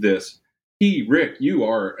 you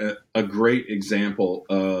are a great example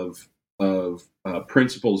of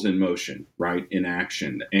principles in motion, right? In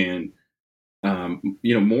action. And,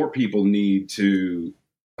 more people need to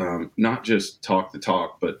not just talk the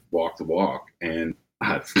talk, but walk the walk. And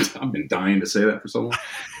I've been dying to say that for so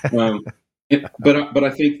long. But I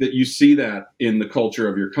think that you see that in the culture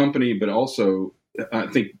of your company, but also I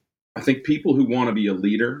think people who want to be a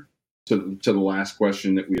leader, to the last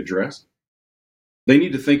question that we addressed, they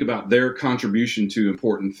need to think about their contribution to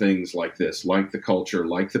important things like this, like the culture,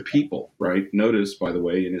 like the people, right? Notice, by the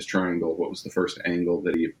way, in his triangle, what was the first angle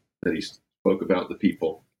that he spoke about? The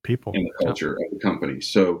people and the culture of the company.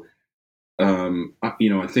 So,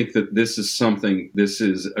 I think that this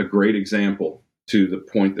is a great example to the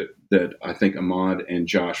point that I think Ahmad and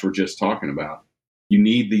Josh were just talking about. You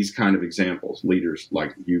need these kind of examples, leaders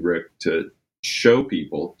like you, Rick, to show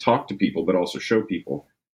people, talk to people, but also show people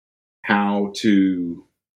how to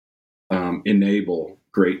enable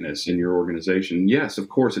greatness in your organization. Yes, of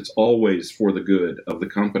course, it's always for the good of the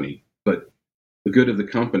company, but the good of the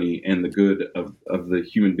company and the good of the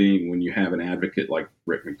human being, when you have an advocate like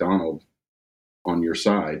Rick McDonald on your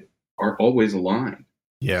side, are always aligned.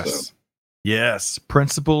 Yes. So. Yes.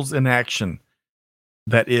 Principles in action.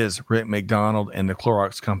 That is Rick McDonald and the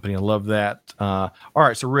Clorox Company. I love that. All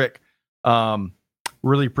right. So, Rick,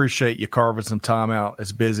 really appreciate you carving some time out,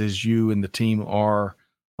 as busy as you and the team are,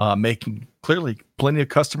 making clearly plenty of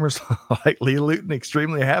customers like Lee Luton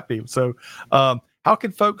extremely happy. So, how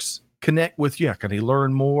can folks connect with you? Can they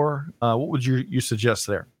learn more? What would you suggest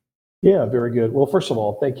there? Yeah, very good. Well, first of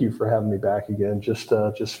all, thank you for having me back again. Just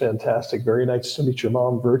fantastic. Very nice to meet your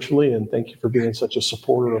mom virtually, and thank you for being such a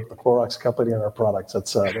supporter of the Clorox Company and our products.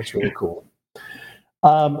 That's really cool.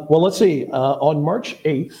 Well, let's see. On March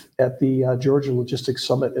 8th at the Georgia Logistics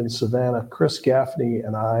Summit in Savannah, Chris Gaffney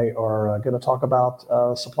and I are going to talk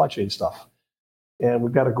about supply chain stuff. And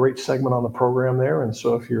we've got a great segment on the program there. And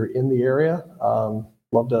so if you're in the area,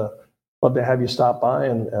 love to have you stop by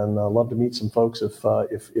and love to meet some folks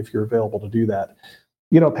if you're available to do that.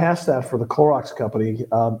 Past that, for the Clorox Company,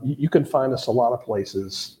 you can find us a lot of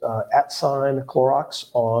places. @Clorox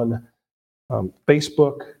on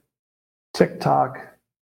Facebook, TikTok,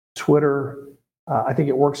 Twitter. I think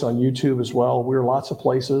it works on YouTube as well. We're lots of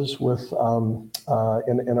places with in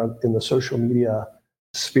the social media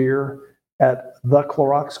sphere. At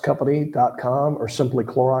thecloroxcompany.com or simply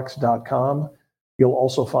clorox.com. You'll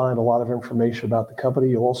also find a lot of information about the company.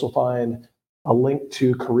 You'll also find a link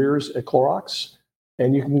to careers at Clorox,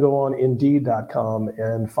 and you can go on Indeed.com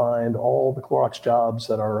and find all the Clorox jobs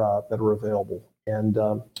that are available. And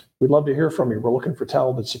we'd love to hear from you. We're looking for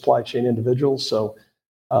talented supply chain individuals. So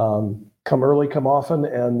come early, come often,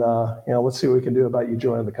 and let's see what we can do about you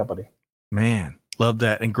joining the company. Man, love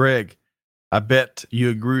that. And Greg, I bet you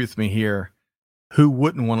agree with me here. Who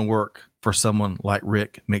wouldn't want to work for someone like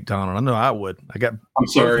Rick McDonald? I know I would. I'm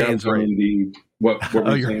sorry, I was on Indeed. What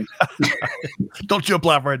were you saying? Don't you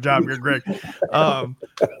apply for a job here, Greg.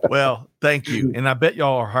 Well, thank you. And I bet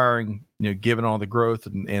y'all are hiring, given all the growth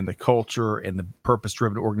and the culture and the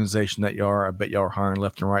purpose-driven organization that you are, I bet y'all are hiring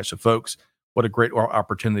left and right. So, folks, what a great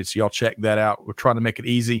opportunity. So y'all check that out. We're trying to make it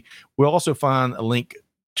easy. We'll also find a link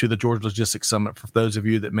to the Georgia Logistics Summit for those of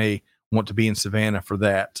you that may want to be in Savannah for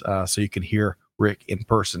that, so you can hear Rick in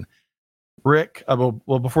person. Rick,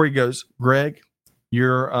 well, before he goes, Greg,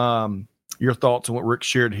 your thoughts on what Rick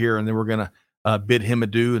shared here, and then we're going to bid him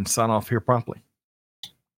adieu and sign off here promptly.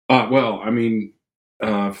 Well, I mean,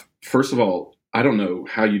 first of all, I don't know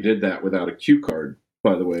how you did that without a cue card,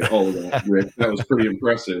 by the way, all of that, Rick. That was pretty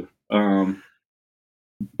impressive. But,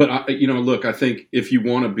 look, I think if you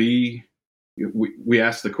want to be, we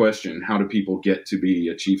asked the question, how do people get to be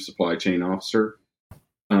a chief supply chain officer?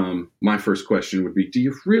 My first question would be, do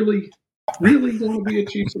you really want to be a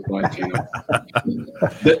chief supply chain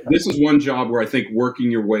officer? This is one job where I think working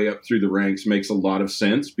your way up through the ranks makes a lot of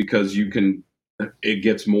sense, because it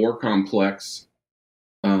gets more complex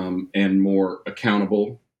and more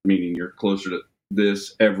accountable, meaning you're closer to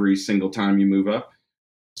this every single time you move up.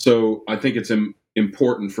 So I think it's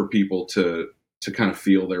important for people to kind of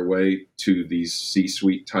feel their way to these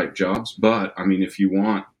C-suite type jobs. But I mean, if you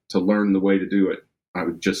want to learn the way to do it, I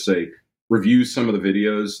would just say review some of the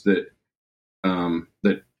videos that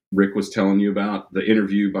Rick was telling you about. The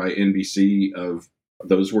interview by NBC of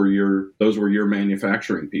those were your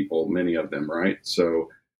manufacturing people, many of them, right? So,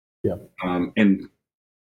 yeah. And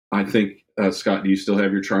I think Scott, do you still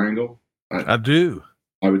have your triangle? I do.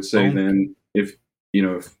 I would say then if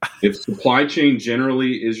supply chain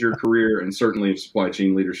generally is your career, and certainly if supply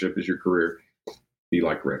chain leadership is your career, be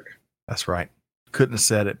like Rick. That's right. Couldn't have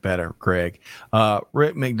said it better, Greg.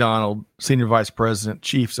 Rick McDonald, Senior Vice President,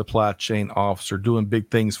 Chief Supply Chain Officer, doing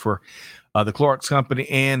big things for the Clorox Company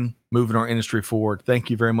and moving our industry forward. Thank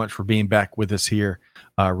you very much for being back with us here,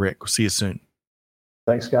 Rick. We'll see you soon.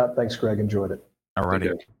 Thanks, Scott. Thanks, Greg. Enjoyed it. All righty.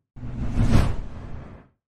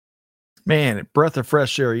 Man, breath of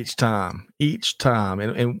fresh air each time.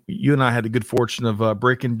 And you and I had the good fortune of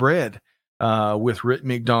breaking bread with Rick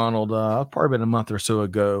McDonald probably been a month or so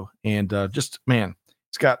ago. And just, man,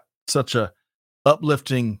 it's got such a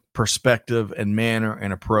uplifting perspective and manner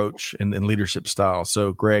and approach and leadership style.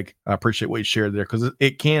 So, Greg, I appreciate what you shared there, because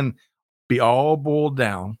it can be all boiled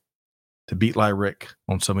down to beat like Rick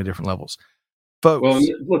on so many different levels. Folks. Well,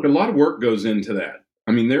 look, a lot of work goes into that.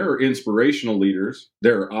 I mean, there are inspirational leaders,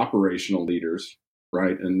 there are operational leaders,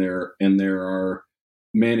 right? And there are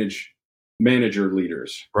manager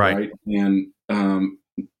leaders, right? And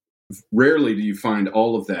rarely do you find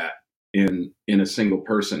all of that in a single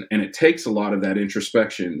person. And it takes a lot of that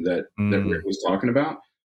introspection that Rick was talking about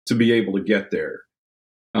to be able to get there.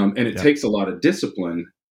 And it takes a lot of discipline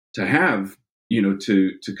to have,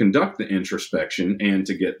 to conduct the introspection and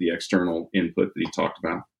to get the external input that he talked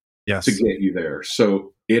about to get you there.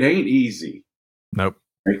 So it ain't easy. Nope.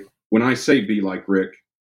 Right? When I say be like Rick,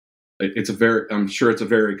 I'm sure it's a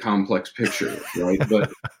very complex picture, right? But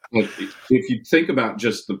if you think about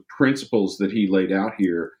just the principles that he laid out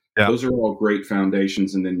here, those are all great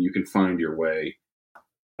foundations, and then you can find your way,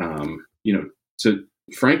 to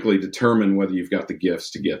frankly determine whether you've got the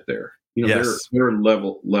gifts to get there. There are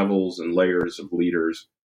levels and layers of leaders,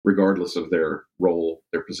 regardless of their role,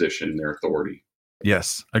 their position, their authority.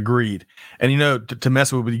 Yes, agreed. And to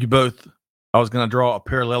mess with you both, I was going to draw a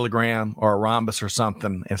parallelogram or a rhombus or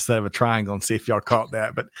something instead of a triangle and see if y'all caught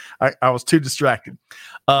that, but I was too distracted.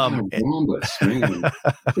 Rhombus, man,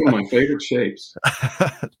 it's one of my favorite shapes.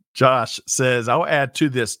 Josh says, I'll add to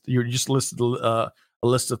this. You just listed a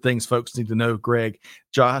list of things folks need to know, Greg.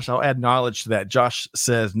 Josh, I'll add knowledge to that. Josh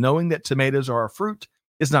says, knowing that tomatoes are a fruit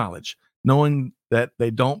is knowledge. Knowing that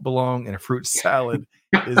they don't belong in a fruit salad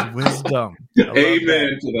is wisdom.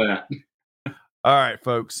 Amen to that. All right,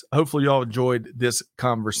 folks. Hopefully y'all enjoyed this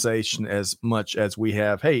conversation as much as we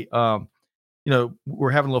have. Hey,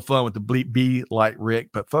 we're having a little fun with the Be Like Rick,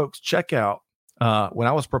 but folks, check out, when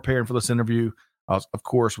I was preparing for this interview, I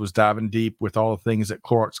was diving deep with all the things that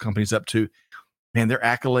Clorox Company's up to. Man, their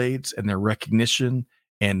accolades and their recognition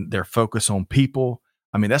and their focus on people.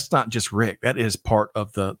 I mean, that's not just Rick. That is part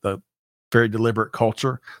of the very deliberate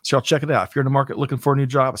culture. So y'all check it out. If you're in the market looking for a new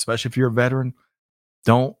job, especially if you're a veteran,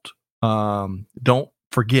 don't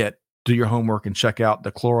forget, do your homework and check out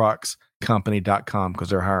the CloroxCompany.com because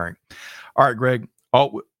they're hiring. All right, Greg,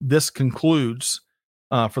 this concludes,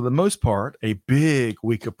 for the most part, a big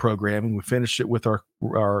week of programming. We finished it with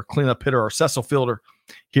our cleanup hitter, our Cecil Fielder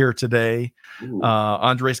here today.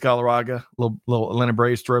 Andres Galarraga, little Atlanta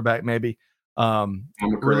Braves throwback maybe.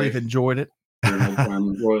 Really have enjoyed it.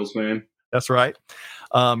 I'm a Royals fan. That's right.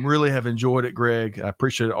 Really have enjoyed it, Greg. I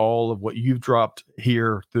appreciate all of what you've dropped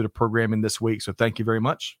here through the programming this week. So thank you very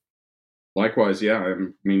much. Likewise. Yeah. I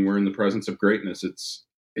mean, we're in the presence of greatness.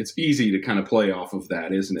 It's easy to kind of play off of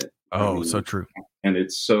that, isn't it? So true. And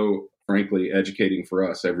it's so frankly educating for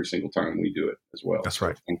us every single time we do it as well. That's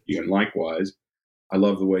right. So thank you. And likewise, I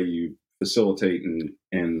love the way you facilitate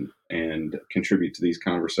and contribute to these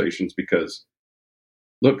conversations because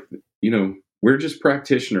look, we're just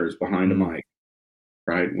practitioners behind a mic,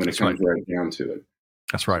 right? When it comes right down to it.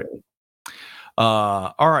 That's right.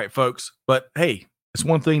 All right, folks. But hey, it's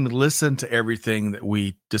one thing to listen to everything that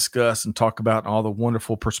we discuss and talk about and all the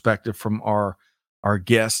wonderful perspective from our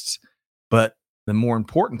guests. But the more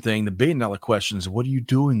important thing, the $1 billion question is, what are you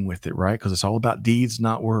doing with it, right? Because it's all about deeds,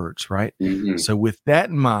 not words, right? Mm-hmm. So with that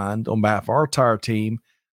in mind, on behalf of our entire team,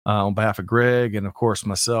 on behalf of Greg and, of course,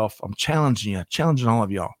 myself, I'm challenging all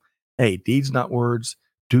of y'all. Hey, deeds, not words,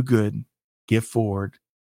 do good, give forward,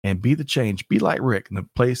 and be the change. Be like Rick, and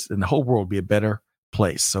the whole world will be a better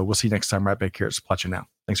place. So we'll see you next time right back here at Supply Chain Now.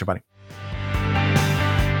 Thanks, everybody.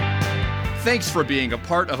 Thanks for being a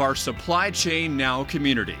part of our Supply Chain Now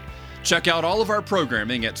community. Check out all of our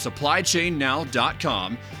programming at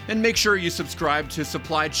supplychainnow.com and make sure you subscribe to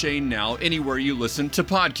Supply Chain Now anywhere you listen to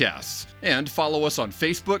podcasts. And follow us on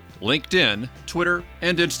Facebook, LinkedIn, Twitter,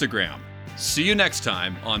 and Instagram. See you next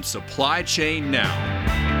time on Supply Chain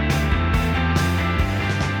Now.